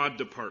fear of God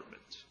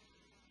department.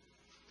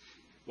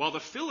 While the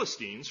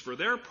Philistines, for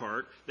their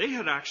part, they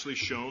had actually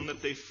shown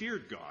that they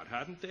feared God,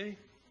 hadn't they?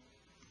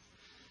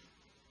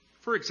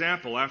 For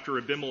example, after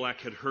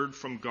Abimelech had heard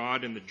from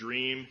God in the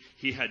dream,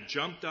 he had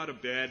jumped out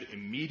of bed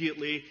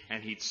immediately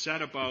and he'd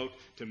set about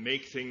to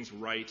make things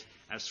right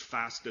as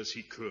fast as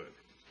he could.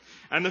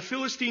 And the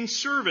Philistine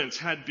servants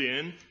had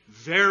been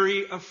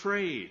very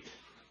afraid.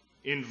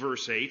 In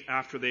verse 8,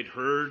 after they'd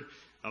heard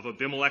of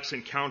Abimelech's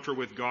encounter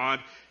with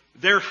God,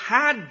 there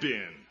had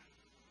been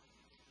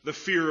the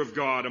fear of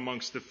God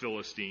amongst the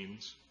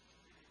Philistines.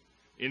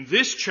 In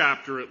this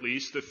chapter, at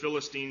least, the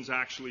Philistines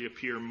actually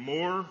appear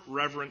more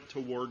reverent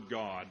toward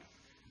God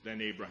than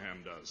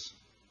Abraham does.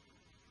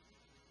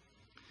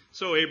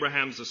 So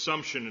Abraham's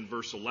assumption in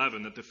verse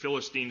 11 that the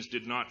Philistines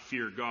did not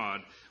fear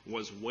God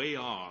was way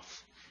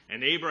off,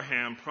 and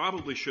Abraham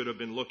probably should have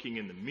been looking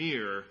in the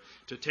mirror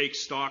to take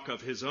stock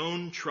of his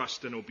own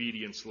trust and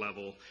obedience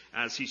level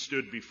as he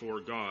stood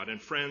before God.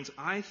 And friends,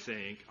 I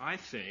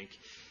think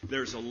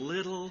there's a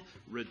little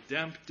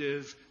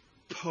redemptive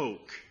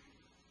poke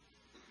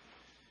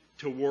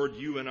toward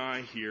you and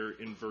I here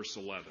in verse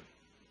 11.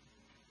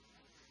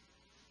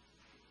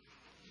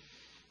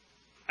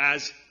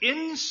 As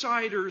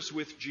insiders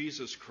with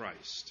Jesus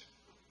Christ,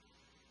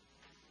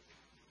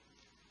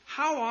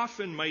 how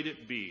often might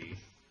it be,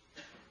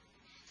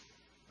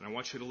 and I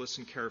want you to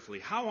listen carefully,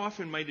 how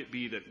often might it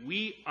be that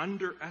we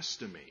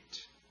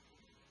underestimate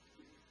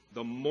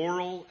the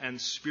moral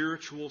and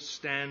spiritual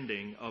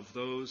standing of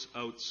those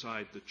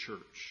outside the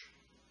church?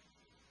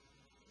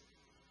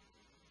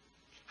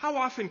 How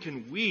often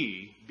can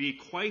we be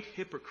quite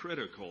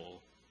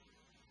hypocritical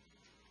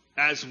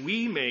as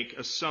we make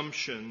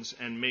assumptions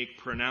and make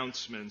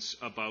pronouncements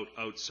about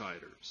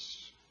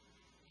outsiders?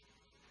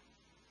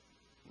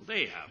 Well,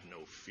 they have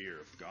no fear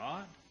of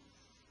God,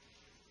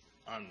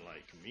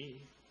 unlike me.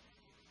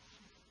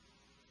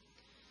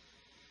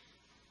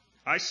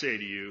 I say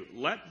to you,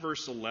 let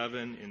verse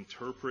 11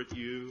 interpret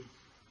you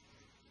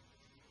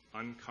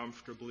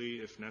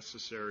uncomfortably if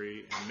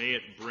necessary, and may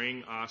it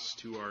bring us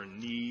to our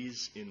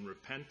knees in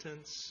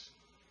repentance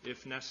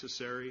if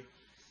necessary.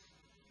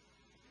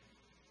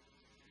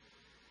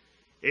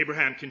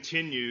 Abraham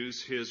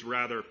continues his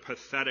rather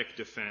pathetic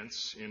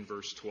defense in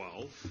verse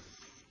 12.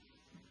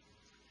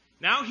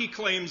 Now he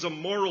claims a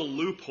moral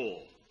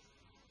loophole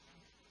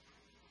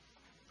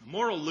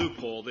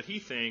that he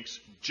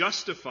thinks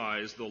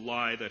justifies the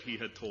lie that he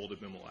had told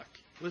Abimelech.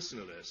 Listen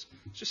to this.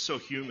 It's just so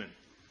human.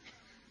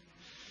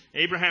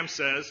 Abraham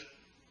says,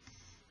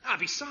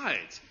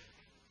 besides,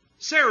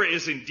 Sarah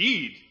is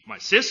indeed my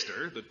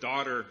sister, the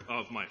daughter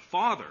of my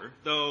father,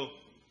 though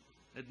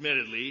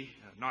admittedly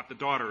not the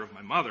daughter of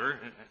my mother,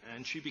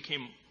 and she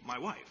became my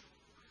wife.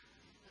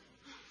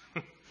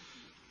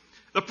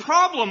 The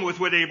problem with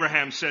what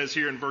Abraham says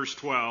here in verse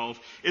 12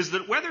 is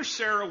that whether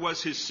Sarah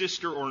was his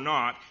sister or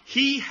not,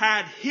 he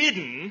had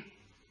hidden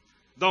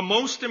the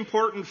most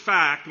important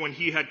fact when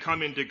he had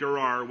come into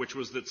Gerar, which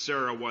was that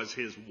Sarah was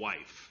his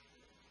wife.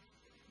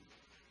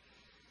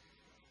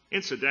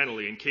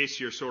 Incidentally, in case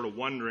you're sort of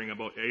wondering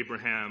about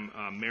Abraham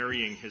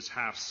marrying his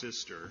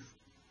half-sister,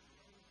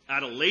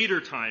 at a later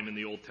time in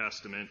the Old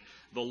Testament,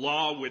 the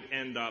law would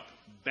end up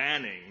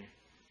banning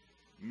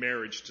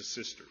marriage to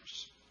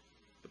sisters.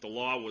 But the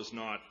law was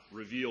not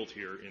revealed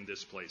here in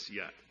this place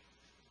yet.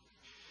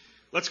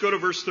 Let's go to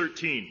verse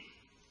 13.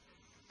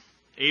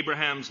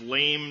 Abraham's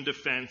lame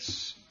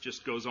defense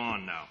just goes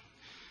on now.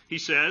 He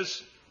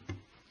says,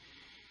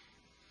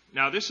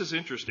 now this is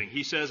interesting.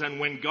 He says, and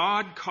when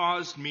God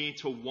caused me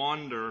to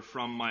wander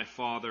from my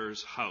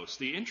father's house.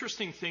 The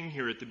interesting thing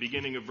here at the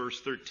beginning of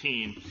verse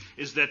 13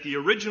 is that the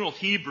original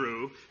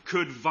Hebrew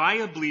could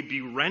viably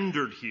be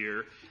rendered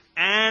here,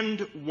 and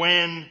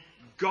when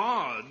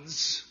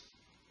God's,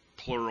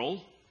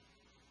 plural,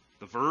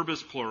 the verb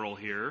is plural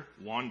here,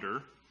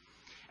 wander,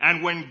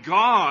 and when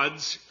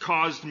God's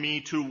caused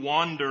me to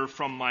wander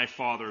from my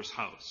father's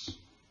house.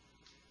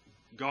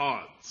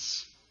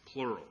 God's,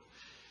 plural.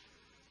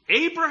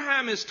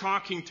 Abraham is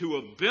talking to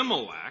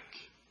Abimelech,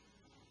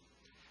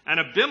 and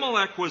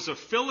Abimelech was a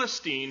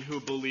Philistine who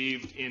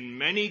believed in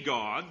many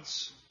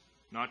gods,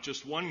 not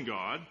just one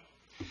God.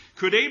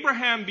 Could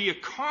Abraham be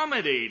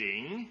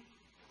accommodating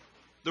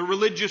the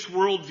religious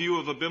worldview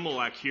of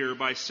Abimelech here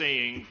by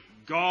saying,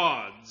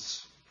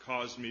 gods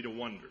caused me to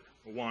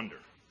wander?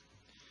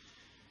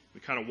 We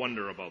kind of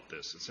wonder about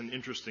this. It's an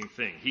interesting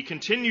thing. He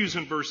continues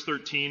in verse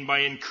 13 by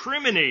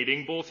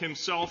incriminating both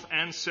himself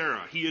and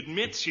Sarah. He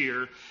admits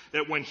here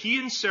that when he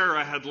and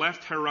Sarah had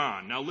left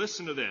Haran, now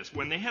listen to this,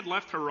 when they had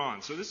left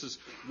Haran, so this is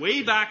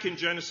way back in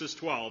Genesis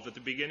 12 at the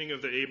beginning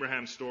of the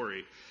Abraham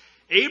story,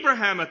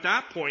 Abraham at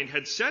that point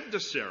had said to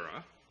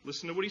Sarah,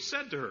 listen to what he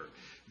said to her,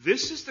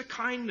 this is the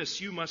kindness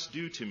you must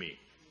do to me.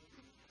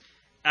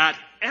 At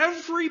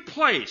every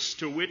place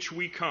to which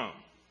we come,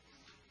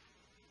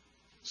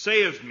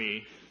 say of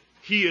me,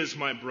 he is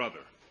my brother.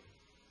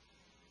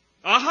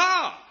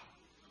 Aha!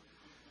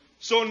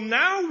 So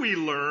now we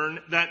learn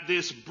that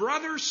this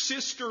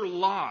brother-sister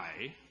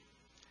lie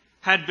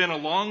had been a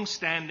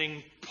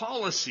long-standing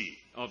policy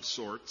of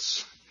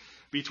sorts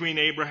between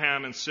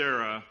Abraham and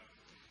Sarah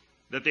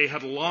that they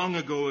had long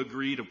ago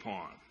agreed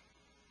upon.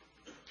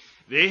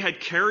 They had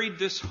carried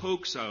this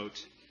hoax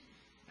out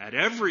at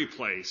every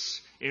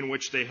place in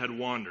which they had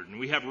wandered. And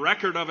we have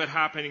record of it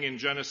happening in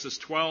Genesis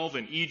 12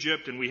 in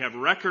Egypt, and we have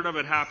record of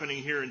it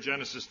happening here in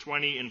Genesis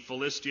 20 in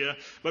Philistia.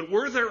 But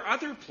were there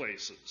other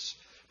places,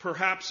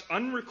 perhaps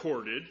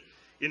unrecorded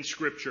in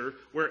Scripture,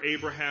 where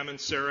Abraham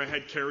and Sarah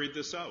had carried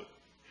this out?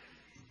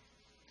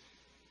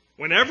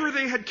 Whenever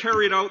they had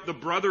carried out the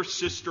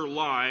brother-sister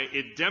lie,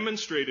 it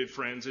demonstrated,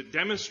 friends,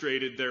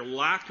 their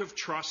lack of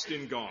trust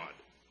in God.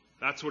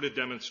 That's what it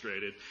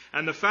demonstrated.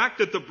 And the fact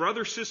that the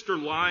brother-sister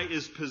lie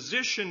is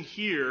positioned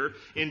here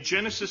in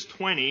Genesis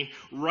 20,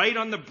 right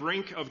on the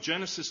brink of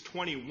Genesis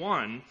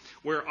 21,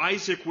 where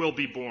Isaac will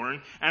be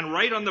born, and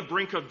right on the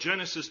brink of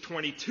Genesis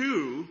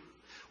 22,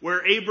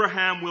 where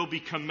Abraham will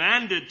be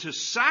commanded to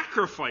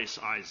sacrifice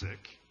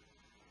Isaac.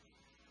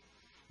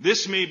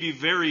 This may be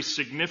very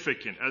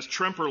significant. As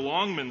Tremper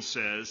Longman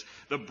says,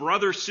 the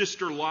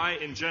brother-sister lie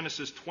in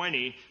Genesis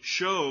 20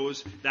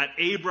 shows that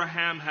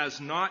Abraham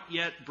has not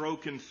yet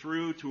broken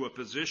through to a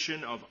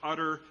position of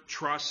utter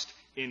trust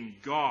in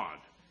God.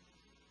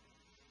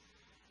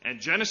 And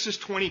Genesis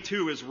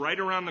 22 is right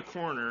around the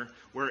corner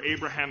where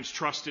Abraham's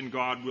trust in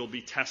God will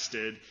be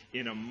tested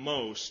in a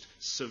most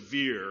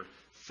severe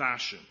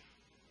fashion.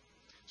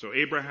 So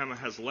Abraham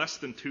has less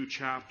than 2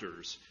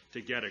 chapters to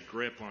get a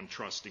grip on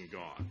trusting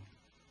God.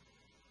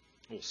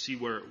 We'll see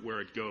where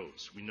it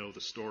goes. We know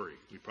the story.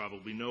 We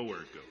probably know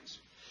where it goes.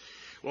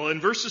 Well, in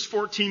verses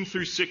 14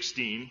 through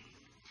 16,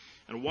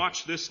 and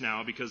watch this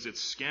now because it's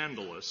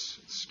scandalous.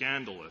 It's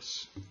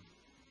scandalous.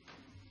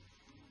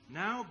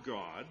 Now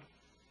God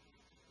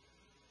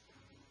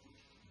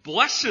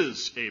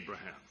blesses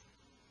Abraham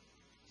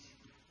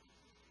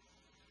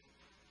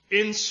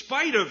in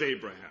spite of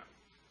Abraham.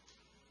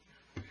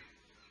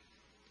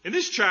 In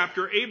this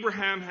chapter,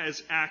 Abraham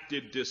has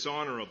acted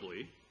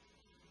dishonorably.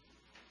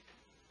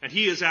 And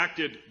he has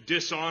acted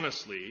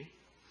dishonestly,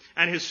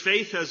 and his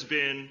faith has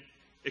been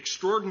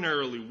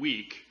extraordinarily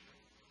weak.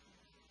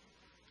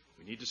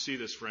 We need to see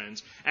this,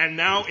 friends. And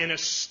now, in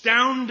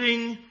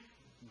astounding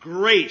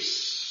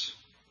grace,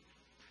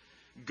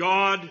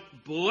 God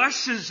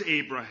blesses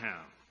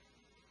Abraham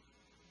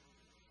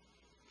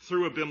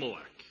through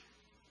Abimelech.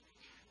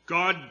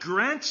 God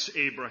grants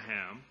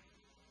Abraham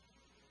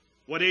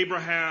what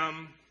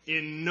Abraham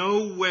in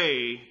no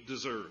way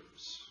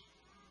deserves.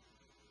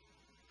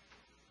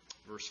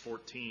 Verse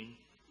 14,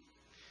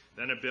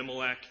 then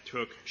Abimelech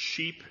took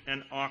sheep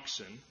and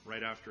oxen,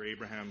 right after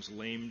Abraham's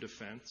lame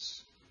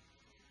defense.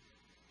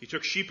 He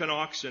took sheep and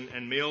oxen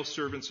and male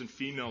servants and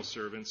female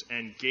servants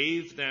and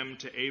gave them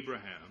to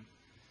Abraham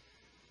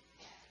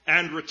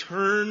and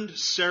returned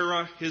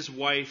Sarah, his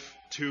wife,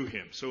 to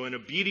him. So in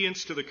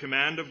obedience to the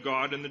command of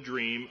God in the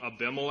dream,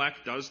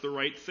 Abimelech does the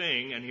right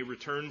thing and he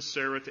returns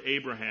Sarah to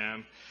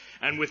Abraham.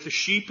 And with the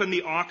sheep and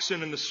the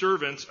oxen and the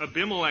servants,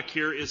 Abimelech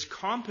here is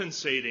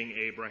compensating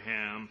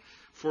Abraham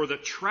for the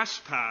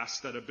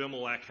trespass that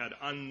Abimelech had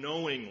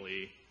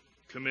unknowingly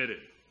committed.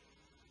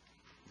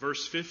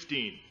 Verse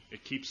 15,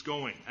 it keeps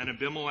going. And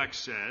Abimelech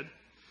said,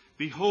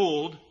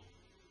 behold,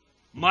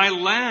 my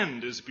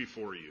land is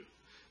before you.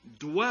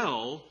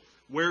 Dwell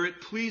where it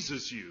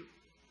pleases you.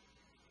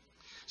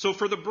 So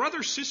for the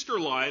brother-sister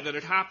lie that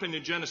had happened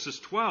in Genesis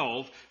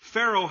 12,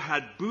 Pharaoh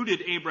had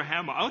booted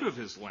Abraham out of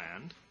his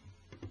land.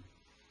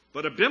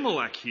 But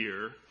Abimelech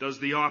here does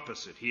the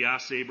opposite. He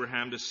asks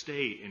Abraham to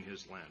stay in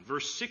his land.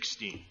 Verse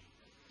 16.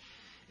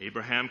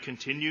 Abraham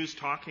continues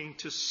talking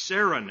to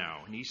Sarah now.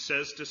 And he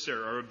says to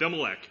Sarah, or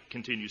Abimelech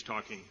continues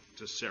talking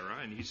to Sarah,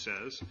 and he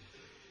says,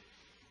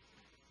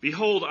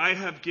 behold, I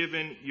have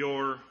given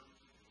your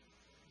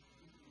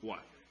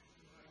what?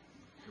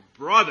 Your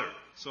brother.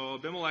 So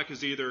Abimelech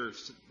is either,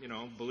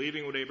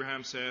 believing what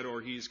Abraham said, or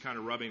he's kind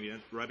of rubbing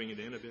it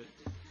in a bit.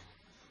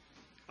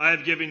 I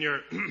have given your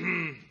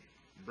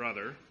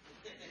brother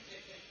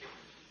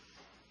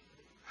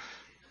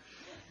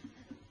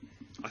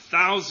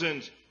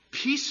 1,000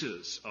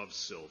 pieces of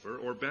silver,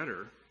 or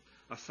better,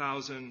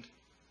 1,000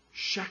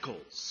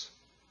 shekels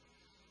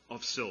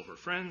of silver.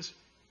 Friends,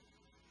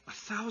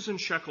 1,000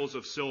 shekels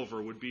of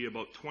silver would be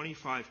about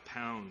 25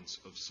 pounds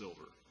of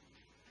silver,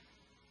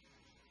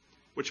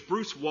 which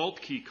Bruce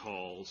Waltke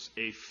calls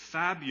a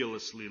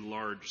fabulously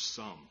large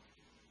sum.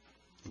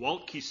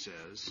 Waltke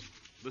says,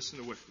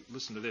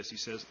 listen to this, he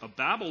says, a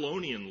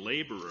Babylonian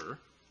laborer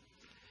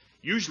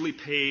usually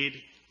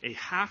paid a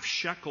half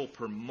shekel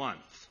per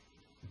month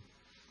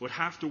would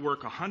have to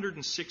work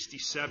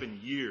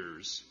 167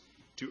 years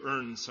to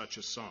earn such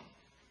a sum.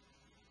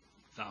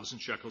 1,000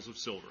 shekels of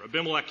silver.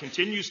 Abimelech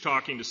continues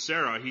talking to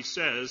Sarah. He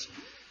says,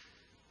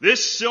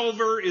 this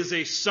silver is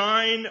a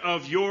sign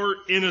of your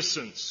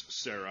innocence,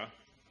 Sarah,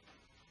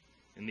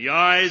 in the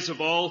eyes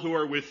of all who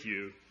are with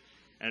you,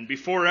 and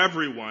before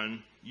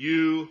everyone,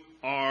 you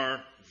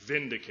are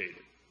vindicated.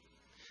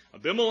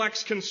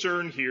 Abimelech's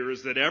concern here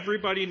is that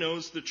everybody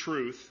knows the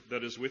truth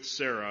that is with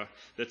Sarah,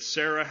 that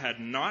Sarah had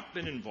not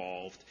been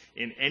involved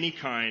in any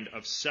kind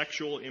of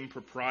sexual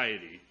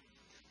impropriety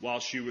while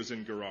she was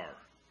in Gerar.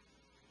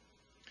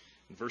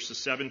 In verses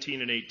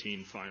 17 and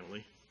 18,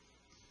 finally,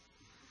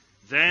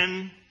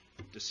 then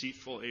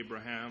deceitful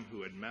Abraham,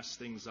 who had messed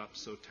things up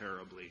so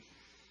terribly,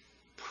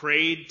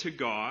 prayed to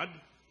God.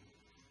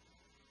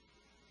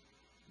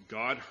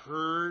 God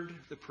heard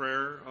the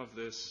prayer of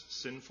this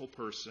sinful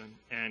person,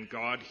 and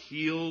God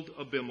healed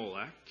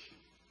Abimelech.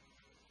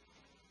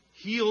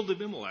 Healed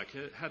Abimelech.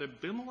 Had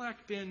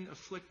Abimelech been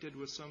afflicted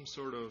with some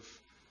sort of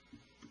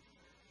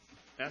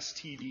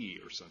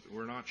STD or something?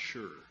 We're not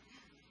sure.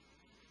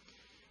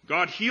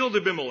 God healed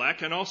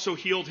Abimelech and also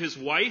healed his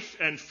wife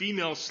and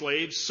female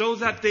slaves so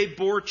that they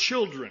bore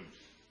children.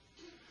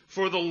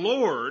 For the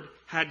Lord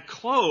had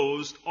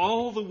closed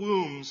all the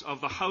wombs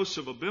of the house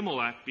of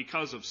Abimelech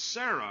because of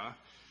Sarah,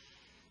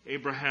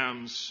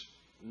 Abraham's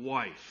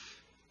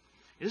wife.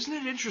 Isn't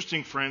it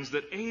interesting, friends,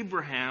 that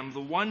Abraham, the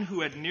one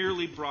who had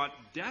nearly brought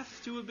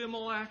death to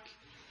Abimelech's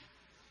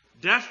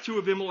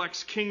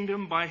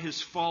kingdom by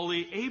his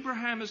folly,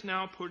 Abraham is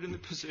now put in the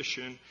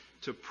position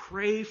to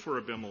pray for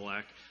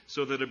Abimelech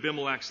so that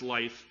Abimelech's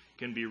life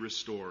can be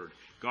restored.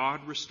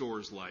 God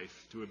restores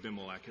life to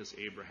Abimelech as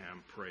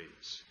Abraham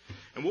prays.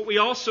 And what we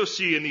also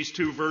see in these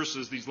two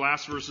verses, these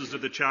last verses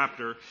of the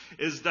chapter,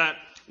 is that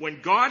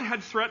when God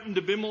had threatened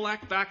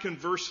Abimelech back in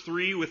verse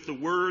 3 with the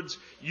words,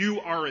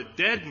 "You are a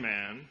dead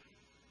man,"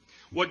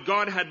 what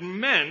God had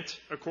meant,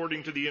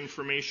 according to the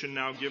information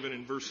now given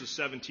in verses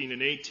 17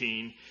 and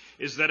 18,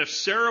 is that if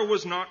Sarah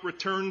was not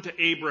returned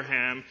to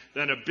Abraham,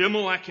 then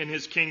Abimelech and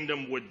his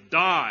kingdom would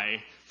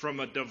die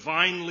from a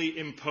divinely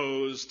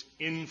imposed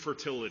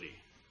infertility.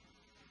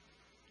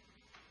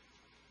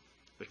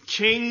 The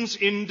king's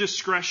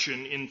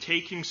indiscretion in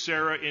taking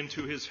Sarah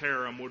into his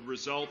harem would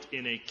result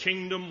in a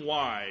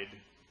kingdom-wide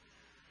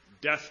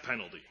death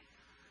penalty.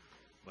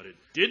 But it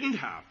didn't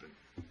happen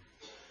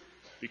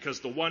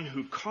because the one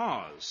who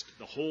caused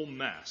the whole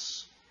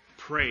mess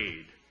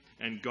prayed,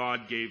 and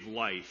God gave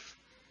life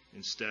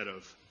instead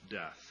of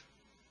death.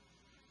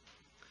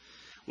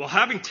 Well,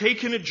 having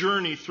taken a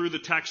journey through the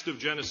text of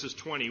Genesis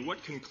 20,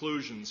 what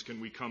conclusions can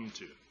we come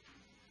to?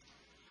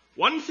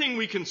 One thing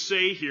we can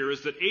say here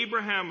is that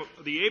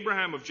the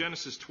Abraham of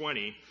Genesis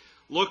 20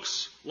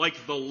 looks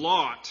like the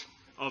Lot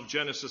of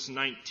Genesis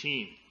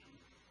 19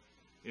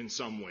 in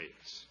some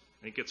ways.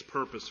 I think it's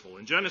purposeful.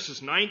 In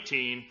Genesis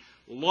 19,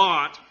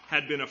 Lot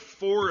had been a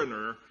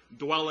foreigner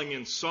dwelling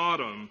in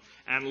Sodom,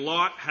 and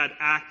Lot had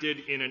acted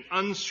in an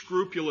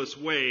unscrupulous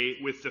way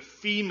with the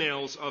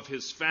females of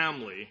his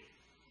family,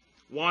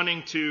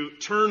 wanting to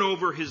turn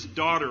over his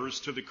daughters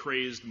to the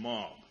crazed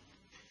mob.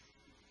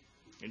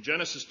 In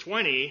Genesis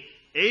 20,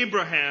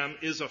 Abraham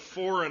is a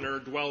foreigner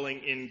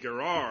dwelling in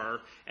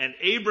Gerar, and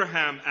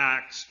Abraham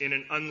acts in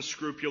an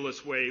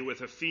unscrupulous way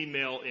with a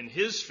female in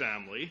his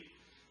family.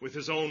 With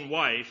his own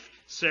wife,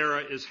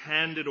 Sarah is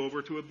handed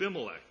over to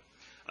Abimelech.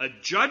 A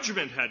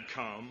judgment had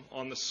come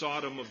on the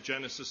Sodom of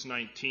Genesis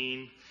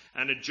 19,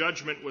 and a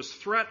judgment was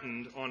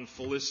threatened on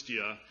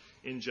Philistia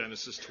in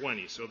Genesis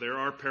 20. So there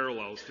are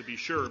parallels to be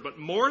sure. But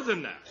more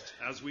than that,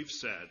 as we've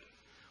said,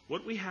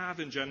 what we have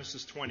in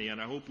Genesis 20,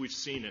 and I hope we've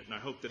seen it, and I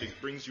hope that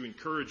it brings you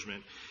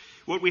encouragement,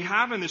 what we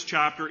have in this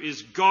chapter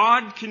is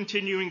God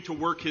continuing to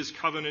work his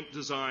covenant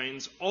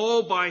designs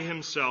all by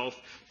himself,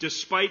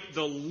 despite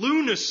the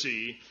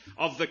lunacy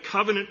of the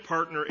covenant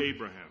partner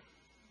Abraham.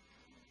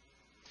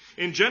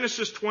 In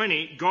Genesis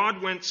 20,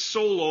 God went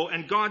solo,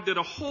 and God did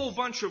a whole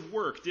bunch of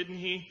work, didn't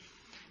he?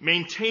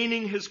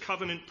 Maintaining his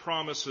covenant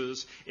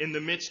promises in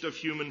the midst of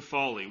human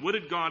folly. What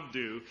did God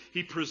do?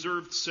 He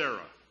preserved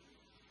Sarah.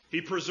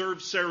 He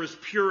preserved Sarah's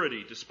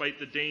purity despite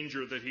the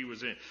danger that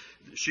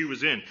she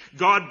was in.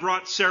 God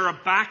brought Sarah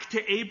back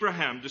to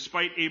Abraham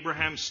despite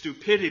Abraham's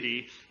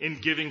stupidity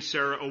in giving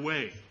Sarah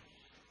away.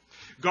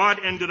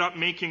 God ended up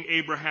making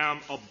Abraham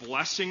a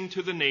blessing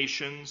to the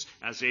nations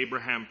as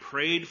Abraham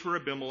prayed for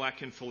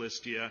Abimelech in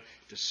Philistia,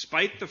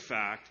 despite the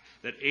fact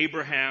that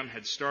Abraham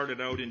had started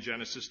out in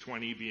Genesis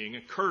 20 being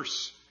a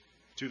curse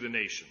to the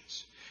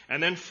nations.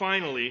 And then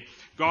finally,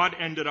 God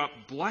ended up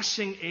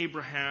blessing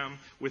Abraham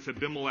with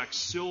Abimelech's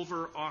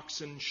silver,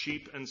 oxen,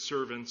 sheep, and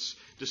servants,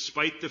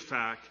 despite the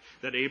fact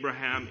that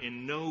Abraham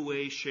in no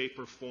way, shape,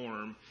 or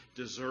form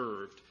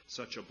deserved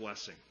such a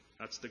blessing.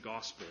 That's the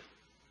gospel.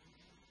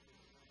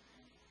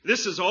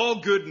 This is all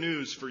good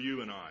news for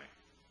you and I.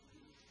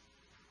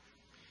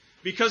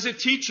 Because it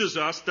teaches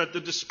us that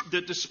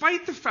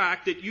despite the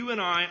fact that you and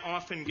I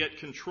often get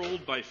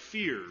controlled by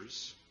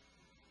fears,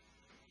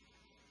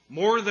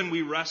 more than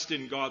we rest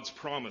in God's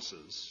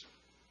promises,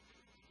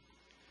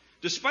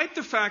 despite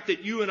the fact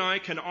that you and I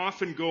can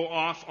often go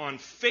off on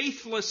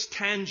faithless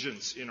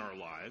tangents in our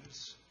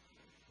lives,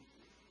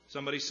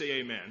 somebody say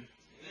amen,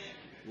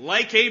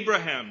 like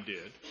Abraham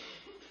did,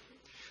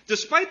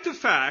 despite the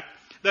fact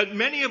that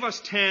many of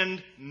us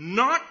tend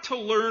not to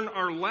learn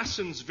our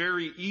lessons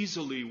very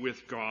easily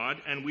with God,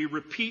 and we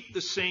repeat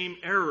the same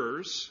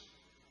errors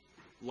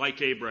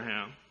like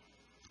Abraham,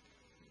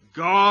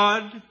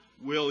 God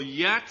will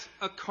yet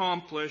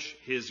accomplish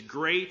his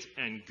great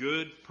and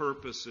good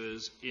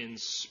purposes in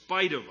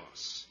spite of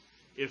us,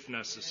 if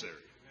necessary.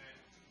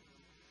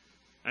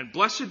 And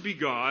blessed be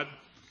God,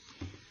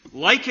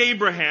 like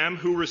Abraham,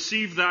 who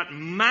received that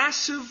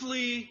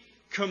massively,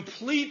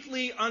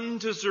 completely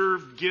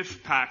undeserved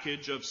gift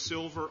package of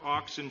silver,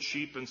 oxen,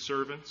 sheep, and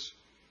servants,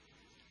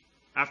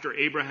 after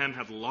Abraham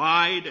had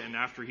lied and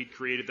after he'd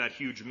created that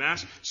huge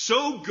mess,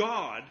 so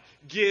God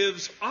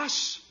gives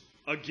us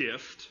a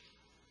gift,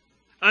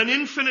 an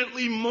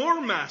infinitely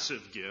more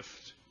massive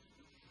gift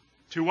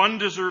to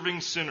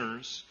undeserving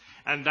sinners,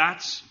 and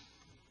that's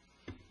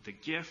the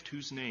gift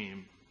whose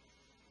name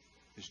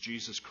is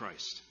Jesus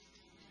Christ.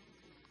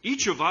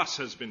 Each of us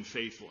has been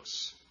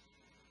faithless.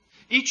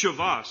 Each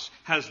of us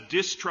has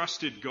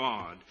distrusted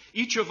God.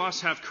 Each of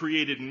us have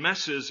created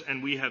messes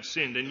and we have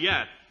sinned. And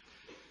yet,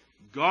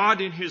 God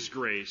in his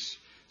grace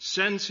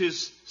sends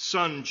his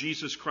Son,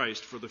 Jesus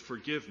Christ, for the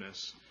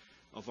forgiveness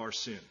of our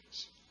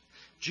sins.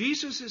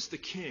 Jesus is the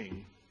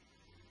king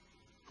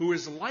who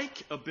is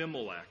like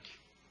Abimelech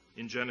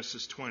in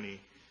Genesis 20,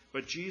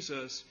 but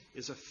Jesus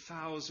is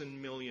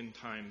 1,000 million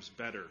times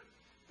better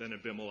than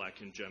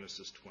Abimelech in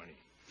Genesis 20.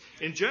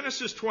 In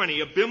Genesis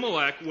 20,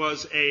 Abimelech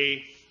was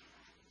a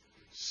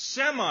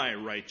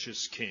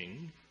semi-righteous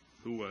king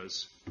who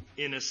was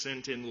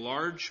innocent in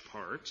large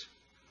part,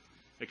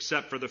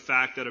 except for the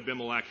fact that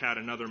Abimelech had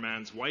another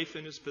man's wife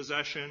in his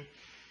possession.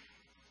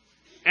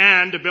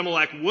 And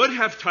Abimelech would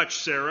have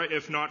touched Sarah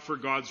if not for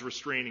God's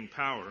restraining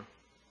power.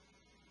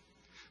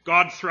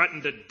 God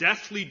threatened a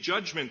deathly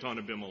judgment on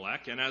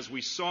Abimelech, and as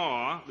we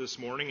saw this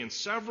morning in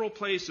several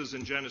places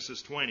in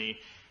Genesis 20,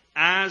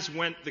 as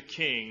went the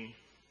king,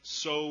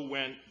 so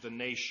went the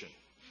nation.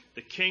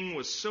 The king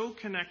was so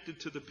connected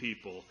to the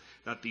people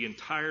that the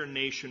entire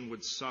nation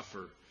would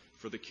suffer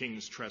for the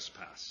king's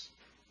trespass.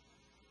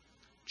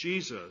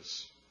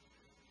 Jesus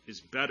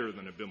is better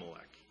than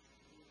Abimelech.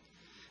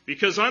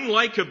 Because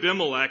unlike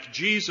Abimelech,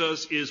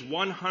 Jesus is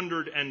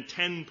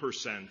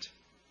 110%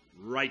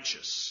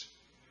 righteous.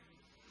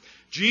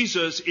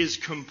 Jesus is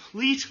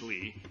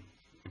completely,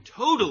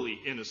 totally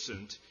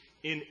innocent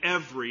in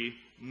every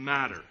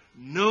matter.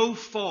 No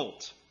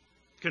fault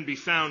can be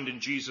found in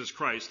Jesus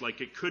Christ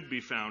like it could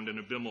be found in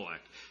Abimelech.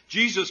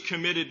 Jesus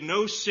committed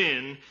no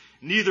sin,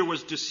 neither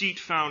was deceit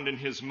found in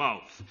his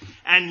mouth.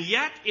 And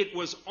yet it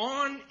was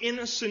on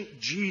innocent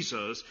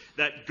Jesus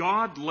that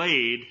God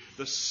laid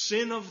the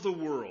sin of the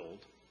world.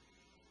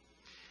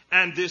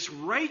 And this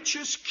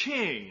righteous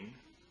king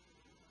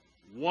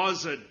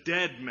was a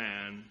dead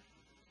man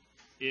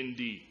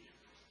indeed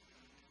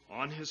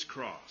on his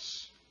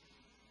cross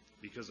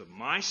because of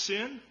my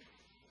sin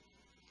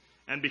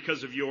and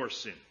because of your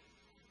sin.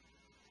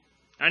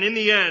 And in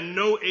the end,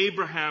 no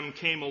Abraham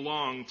came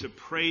along to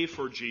pray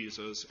for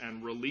Jesus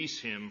and release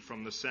him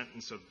from the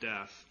sentence of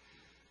death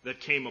that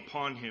came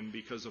upon him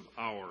because of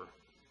our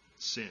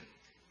sin.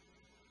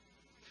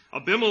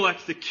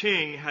 Abimelech the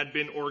king had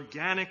been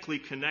organically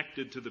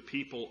connected to the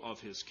people of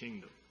his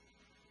kingdom.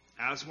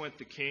 As went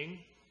the king,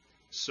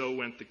 so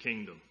went the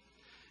kingdom.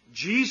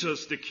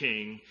 Jesus the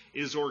king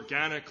is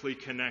organically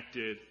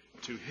connected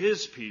to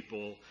his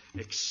people,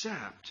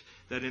 except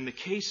that in the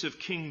case of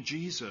King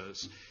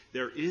Jesus,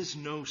 there is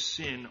no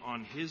sin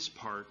on his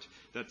part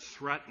that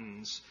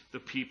threatens the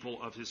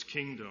people of his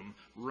kingdom.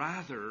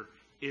 Rather,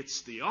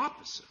 it's the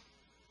opposite.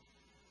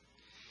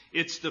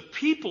 It's the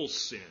people's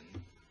sin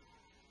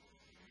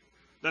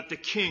that the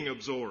king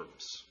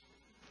absorbs.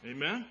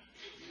 Amen?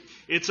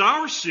 It's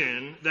our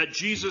sin that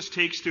Jesus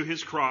takes to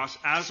his cross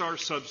as our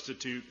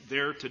substitute,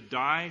 there to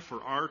die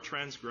for our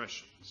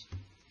transgressions,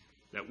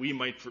 that we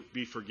might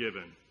be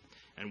forgiven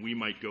and we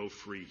might go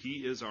free.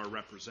 He is our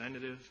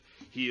representative.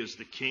 He is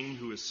the king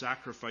who is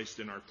sacrificed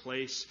in our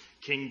place.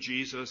 King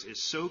Jesus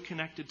is so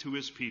connected to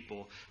his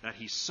people that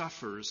he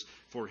suffers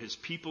for his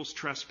people's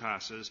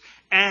trespasses,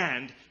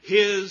 and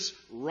his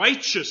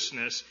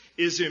righteousness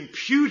is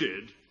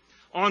imputed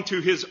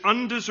onto his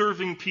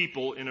undeserving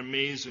people in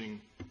amazing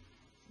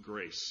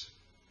grace.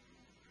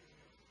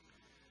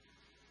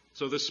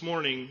 So this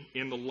morning,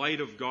 in the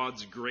light of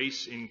God's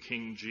grace in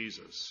King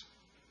Jesus,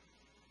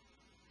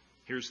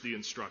 here's the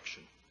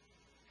instruction.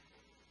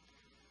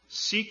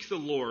 Seek the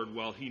Lord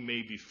while he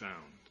may be found.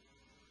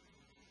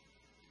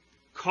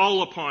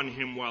 Call upon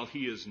him while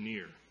he is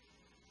near.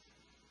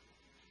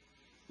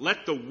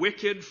 Let the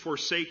wicked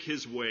forsake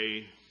his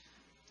way,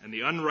 and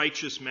the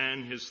unrighteous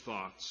man his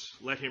thoughts.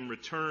 Let him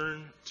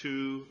return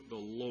to the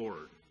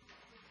Lord,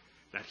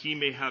 that he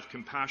may have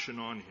compassion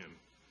on him,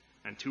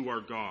 and to our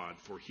God,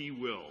 for he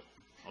will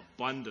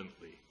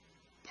abundantly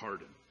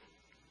pardon.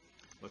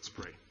 Let's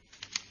pray.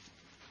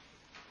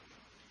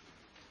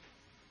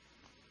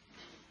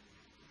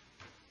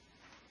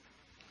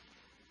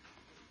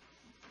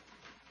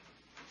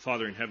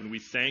 Father in heaven, we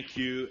thank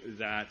you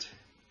that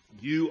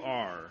you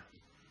are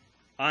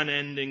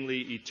unendingly,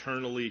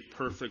 eternally,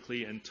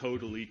 perfectly, and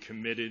totally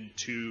committed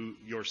to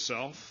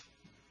yourself,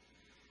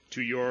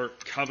 to your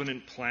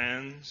covenant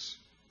plans,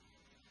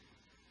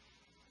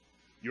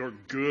 your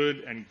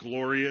good and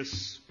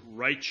glorious,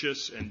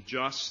 righteous and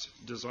just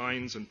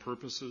designs and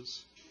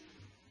purposes.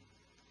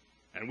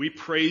 And we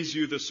praise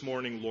you this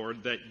morning,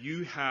 Lord, that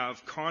you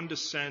have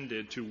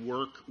condescended to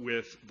work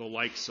with the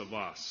likes of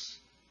us,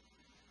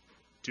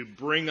 to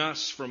bring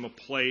us from a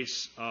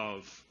place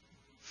of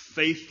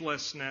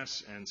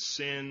faithlessness and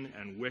sin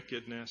and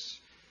wickedness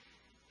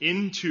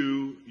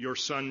into your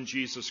Son,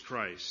 Jesus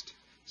Christ,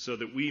 so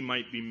that we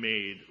might be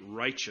made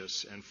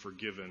righteous and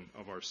forgiven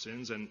of our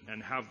sins and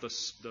have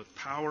the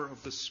power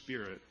of the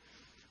Spirit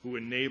who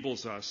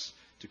enables us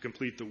to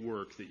complete the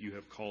work that you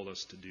have called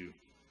us to do.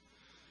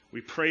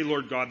 We pray,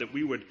 Lord God, that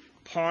we would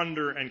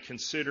ponder and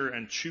consider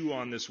and chew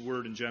on this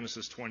word in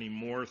Genesis 20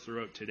 more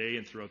throughout today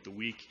and throughout the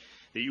week,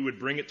 that you would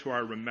bring it to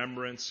our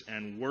remembrance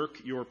and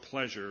work your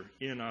pleasure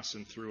in us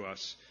and through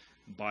us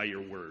by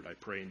your word. I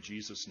pray in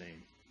Jesus'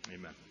 name.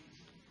 Amen.